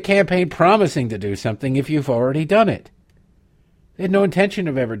 How do you campaign promising to do something if you've already done it? They had no intention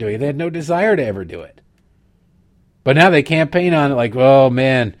of ever doing it. They had no desire to ever do it. But now they campaign on it like, oh,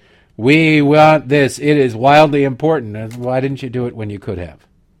 man, we want this. It is wildly important. Why didn't you do it when you could have?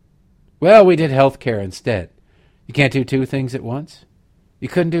 Well, we did health care instead. You can't do two things at once? You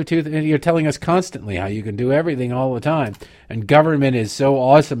couldn't do two things. You're telling us constantly how you can do everything all the time. And government is so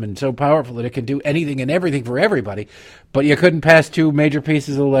awesome and so powerful that it can do anything and everything for everybody. But you couldn't pass two major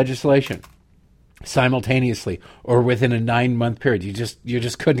pieces of legislation simultaneously or within a 9-month period. You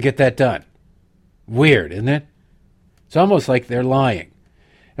just couldn't get that done. Weird, isn't it? It's almost like they're lying.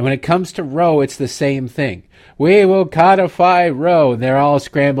 And when it comes to Roe, it's the same thing. We will codify Roe. They're all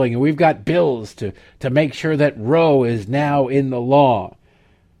scrambling, and we've got bills to make sure that Roe is now in the law.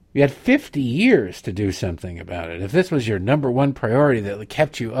 You had 50 years to do something about it. If this was your number one priority that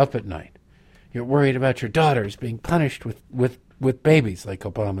kept you up at night, you're worried about your daughters being punished with babies, like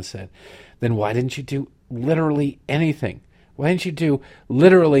Obama said, then why didn't you do literally anything? Why didn't you do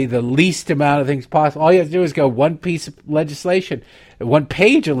literally the least amount of things possible? All you have to do is go one piece of legislation, one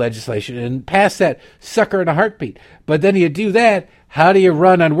page of legislation, and pass that sucker in a heartbeat. But then you do that, how do you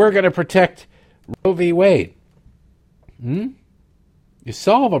run on, we're going to protect Roe v. Wade? You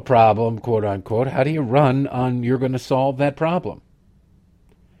solve a problem, quote unquote. How do you run on you're going to solve that problem?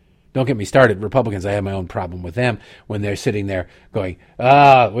 Don't get me started. Republicans, I have my own problem with them when they're sitting there going,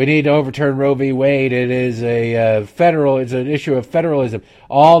 we need to overturn Roe v. Wade. It is it's an issue of federalism.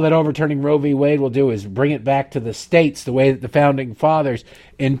 All that overturning Roe v. Wade will do is bring it back to the states the way that the founding fathers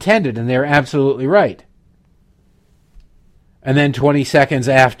intended, and they're absolutely right. And then 20 seconds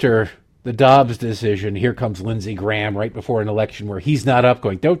after the Dobbs decision, here comes Lindsey Graham right before an election where he's not up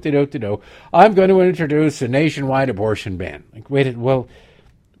going, I'm going to introduce a nationwide abortion ban.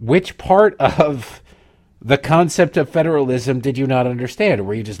 Which part of the concept of federalism did you not understand? Or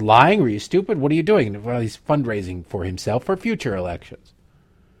were you just lying? Were you stupid? What are you doing? Well, he's fundraising for himself for future elections.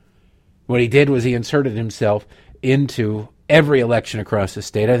 What he did was he inserted himself into every election across the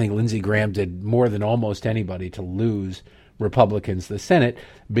state. I think Lindsey Graham did more than almost anybody to lose Republicans the Senate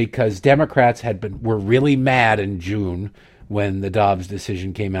because Democrats were really mad in June when the Dobbs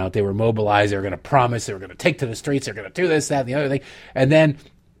decision came out. They were mobilized. They were going to promise. They were going to take to the streets. They're going to do this, that, and the other thing. And then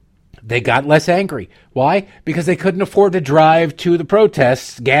they got less angry. Why? Because they couldn't afford to drive to the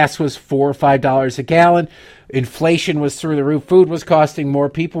protests. Gas was $4 or $5 a gallon. Inflation was through the roof. Food was costing more.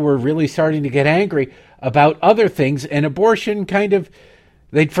 People were really starting to get angry about other things. And abortion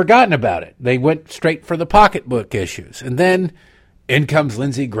they'd forgotten about it. They went straight for the pocketbook issues. And then in comes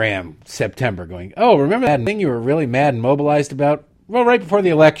Lindsey Graham, September, going, remember that thing you were really mad and mobilized about? Well, right before the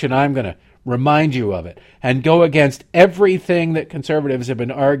election, I'm going to remind you of it, and go against everything that conservatives have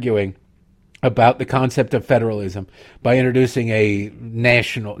been arguing about the concept of federalism by introducing a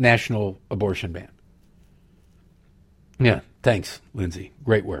national abortion ban. Yeah, thanks, Lindsey.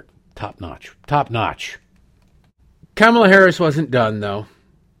 Great work. Top notch. Kamala Harris wasn't done, though.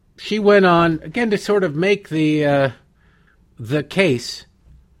 She went on, again, to sort of make the case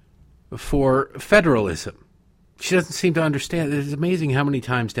for federalism. She doesn't seem to understand. It's amazing how many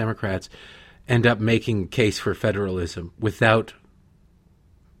times Democrats end up making a case for federalism without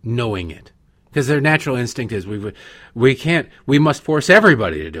knowing it. Because their natural instinct is we must force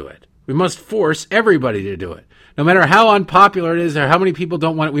everybody to do it. We must force everybody to do it. No matter how unpopular it is or how many people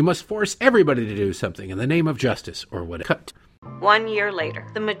don't want it, we must force everybody to do something in the name of justice or whatever. 1 year later,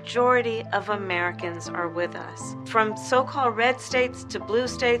 the majority of Americans are with us. From so-called red states to blue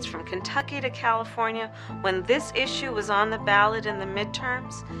states, from Kentucky to California, when this issue was on the ballot in the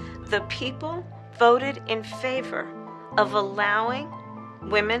midterms, the people voted in favor of allowing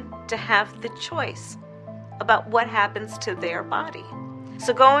women to have the choice about what happens to their body.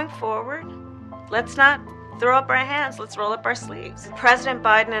 So going forward, let's not throw up our hands, let's roll up our sleeves. President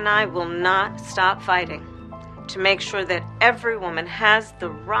Biden and I will not stop fighting to make sure that every woman has the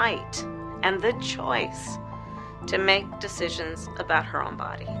right and the choice to make decisions about her own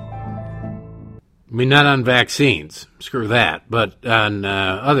body. I mean, not on vaccines, screw that, but on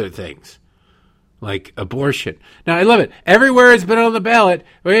other things, like abortion. Now, I love it. Everywhere it's been on the ballot,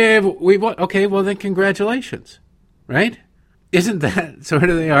 we want, okay, well then congratulations, right? Isn't that sort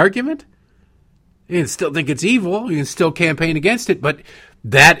of the argument? You can still think it's evil, you can still campaign against it, but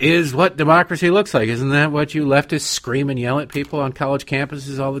that is what democracy looks like. Isn't that what you leftists scream and yell at people on college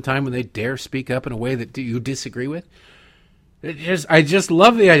campuses all the time when they dare speak up in a way that you disagree with? I just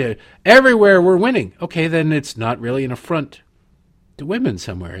love the idea. Everywhere we're winning. Okay, then it's not really an affront to women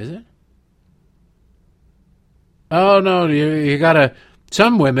somewhere, is it? Oh, no, you gotta...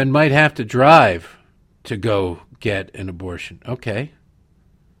 Some women might have to drive to go get an abortion. Okay,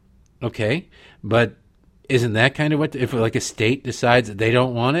 but... Isn't that kind of what, if like a state decides that they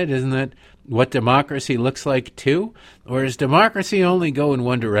don't want it, isn't that what democracy looks like too? Or does democracy only go in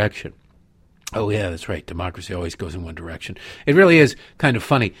one direction? Oh yeah, that's right. Democracy always goes in one direction. It really is kind of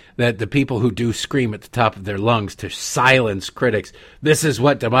funny that the people who do scream at the top of their lungs to silence critics, this is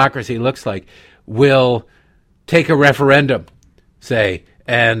what democracy looks like, will take a referendum, say,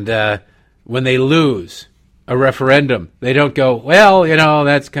 and when they lose a referendum, they don't go, well,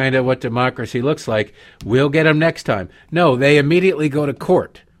 that's kind of what democracy looks like. We'll get them next time. No, they immediately go to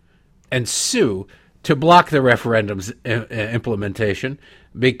court and sue to block the referendum's implementation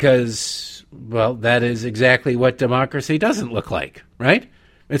because, well, that is exactly what democracy doesn't look like, right?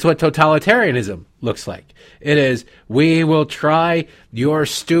 It's what totalitarianism looks like. It is, we will try your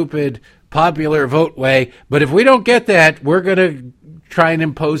stupid popular vote way, but if we don't get that, we're going to try and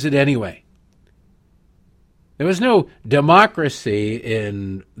impose it anyway. There was no democracy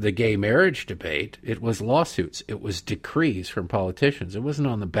in the gay marriage debate. It was lawsuits. It was decrees from politicians. It wasn't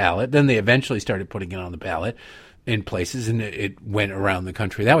on the ballot. Then they eventually started putting it on the ballot in places, and it went around the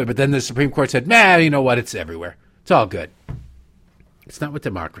country that way. But then the Supreme Court said, nah, you know what? It's everywhere. It's all good. It's not what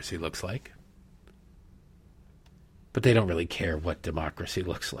democracy looks like. But they don't really care what democracy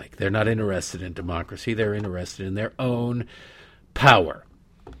looks like. They're not interested in democracy. They're interested in their own power.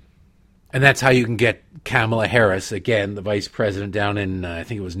 And that's how you can get Kamala Harris, again, the vice president down in, I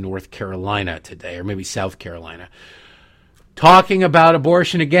think it was North Carolina today, or maybe South Carolina, talking about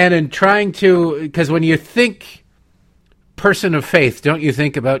abortion again and trying to, because when you think person of faith, don't you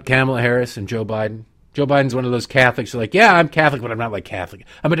think about Kamala Harris and Joe Biden? Joe Biden's one of those Catholics who are like, yeah, I'm Catholic, but I'm not like Catholic.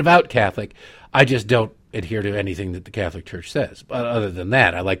 I'm a devout Catholic. I just don't adhere to anything that the Catholic Church says. But other than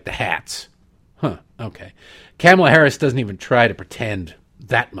that, I like the hats. Huh, okay. Kamala Harris doesn't even try to pretend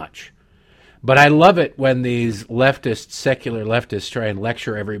that much. But I love it when these leftists, secular leftists, try and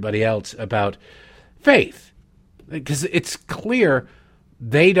lecture everybody else about faith. Because it's clear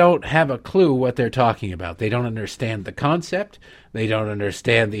they don't have a clue what they're talking about. They don't understand the concept. They don't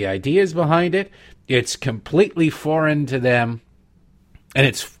understand the ideas behind it. It's completely foreign to them. And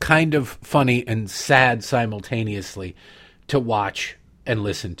it's kind of funny and sad simultaneously to watch and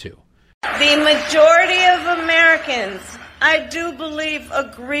listen to. The majority of Americans, I do believe,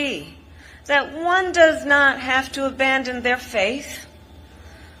 agree that one does not have to abandon their faith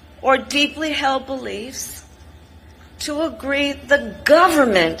or deeply held beliefs to agree the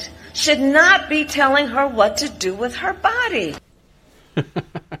government should not be telling her what to do with her body. You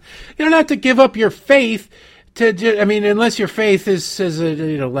don't have to give up your faith unless your faith says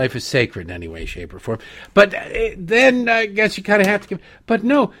life is sacred in any way, shape, or form. But then I guess you kind of have to give. But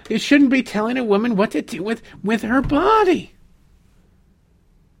no, it shouldn't be telling a woman what to do with her body.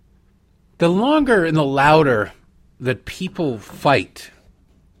 The longer and the louder that people fight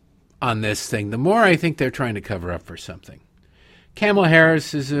on this thing, the more I think they're trying to cover up for something. Kamala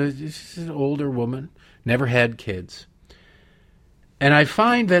Harris is an older woman, never had kids. And I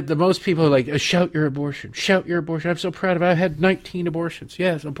find that the most people are like, shout your abortion, shout your abortion. I'm so proud of it. I've had 19 abortions.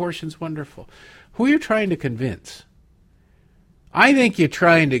 Yes, abortion's wonderful. Who are you trying to convince? I think you're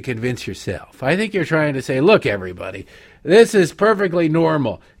trying to convince yourself. I think you're trying to say, look, everybody, this is perfectly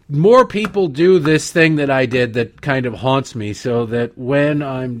normal. More people do this thing that I did that kind of haunts me so that when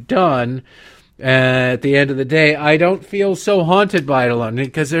I'm done at the end of the day, I don't feel so haunted by it alone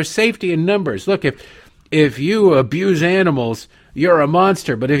because there's safety in numbers. Look, if you abuse animals, you're a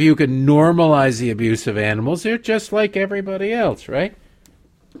monster. But if you can normalize the abuse of animals, they're just like everybody else, right?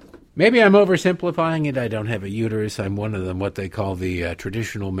 Maybe I'm oversimplifying it. I don't have a uterus. I'm one of them, what they call the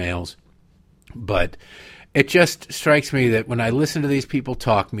traditional males. But it just strikes me that when I listen to these people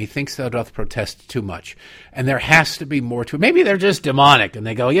talk, methinks thou doth protest too much. And there has to be more to it. Maybe they're just demonic and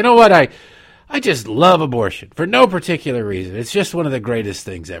they go, you know what, I just love abortion for no particular reason. It's just one of the greatest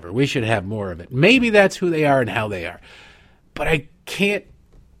things ever. We should have more of it. Maybe that's who they are and how they are. But I can't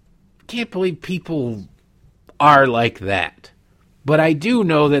believe people are like that. But I do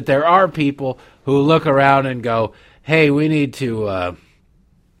know that there are people who look around and go, hey, we need to,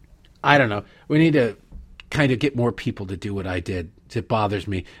 we need to kind of get more people to do what I did. It bothers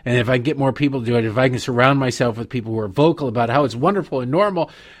me. And if I can get more people to do it, if I can surround myself with people who are vocal about how it's wonderful and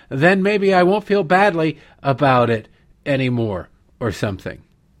normal, then maybe I won't feel badly about it anymore or something.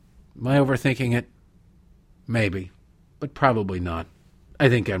 Am I overthinking it? Maybe, but probably not. I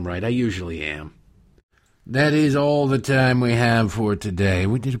think I'm right. I usually am. That is all the time we have for today.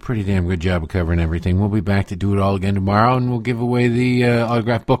 We did a pretty damn good job of covering everything. We'll be back to do it all again tomorrow, and we'll give away the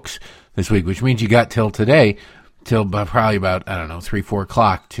autographed books this week, which means you got till today, till probably about, 3, 4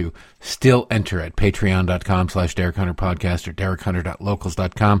 o'clock to still enter at patreon.com/Derek Hunter Podcast or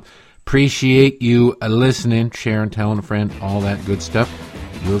DerekHunter.locals.com. Appreciate you listening, sharing, telling a friend, all that good stuff.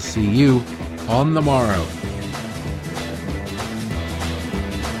 We'll see you on the morrow.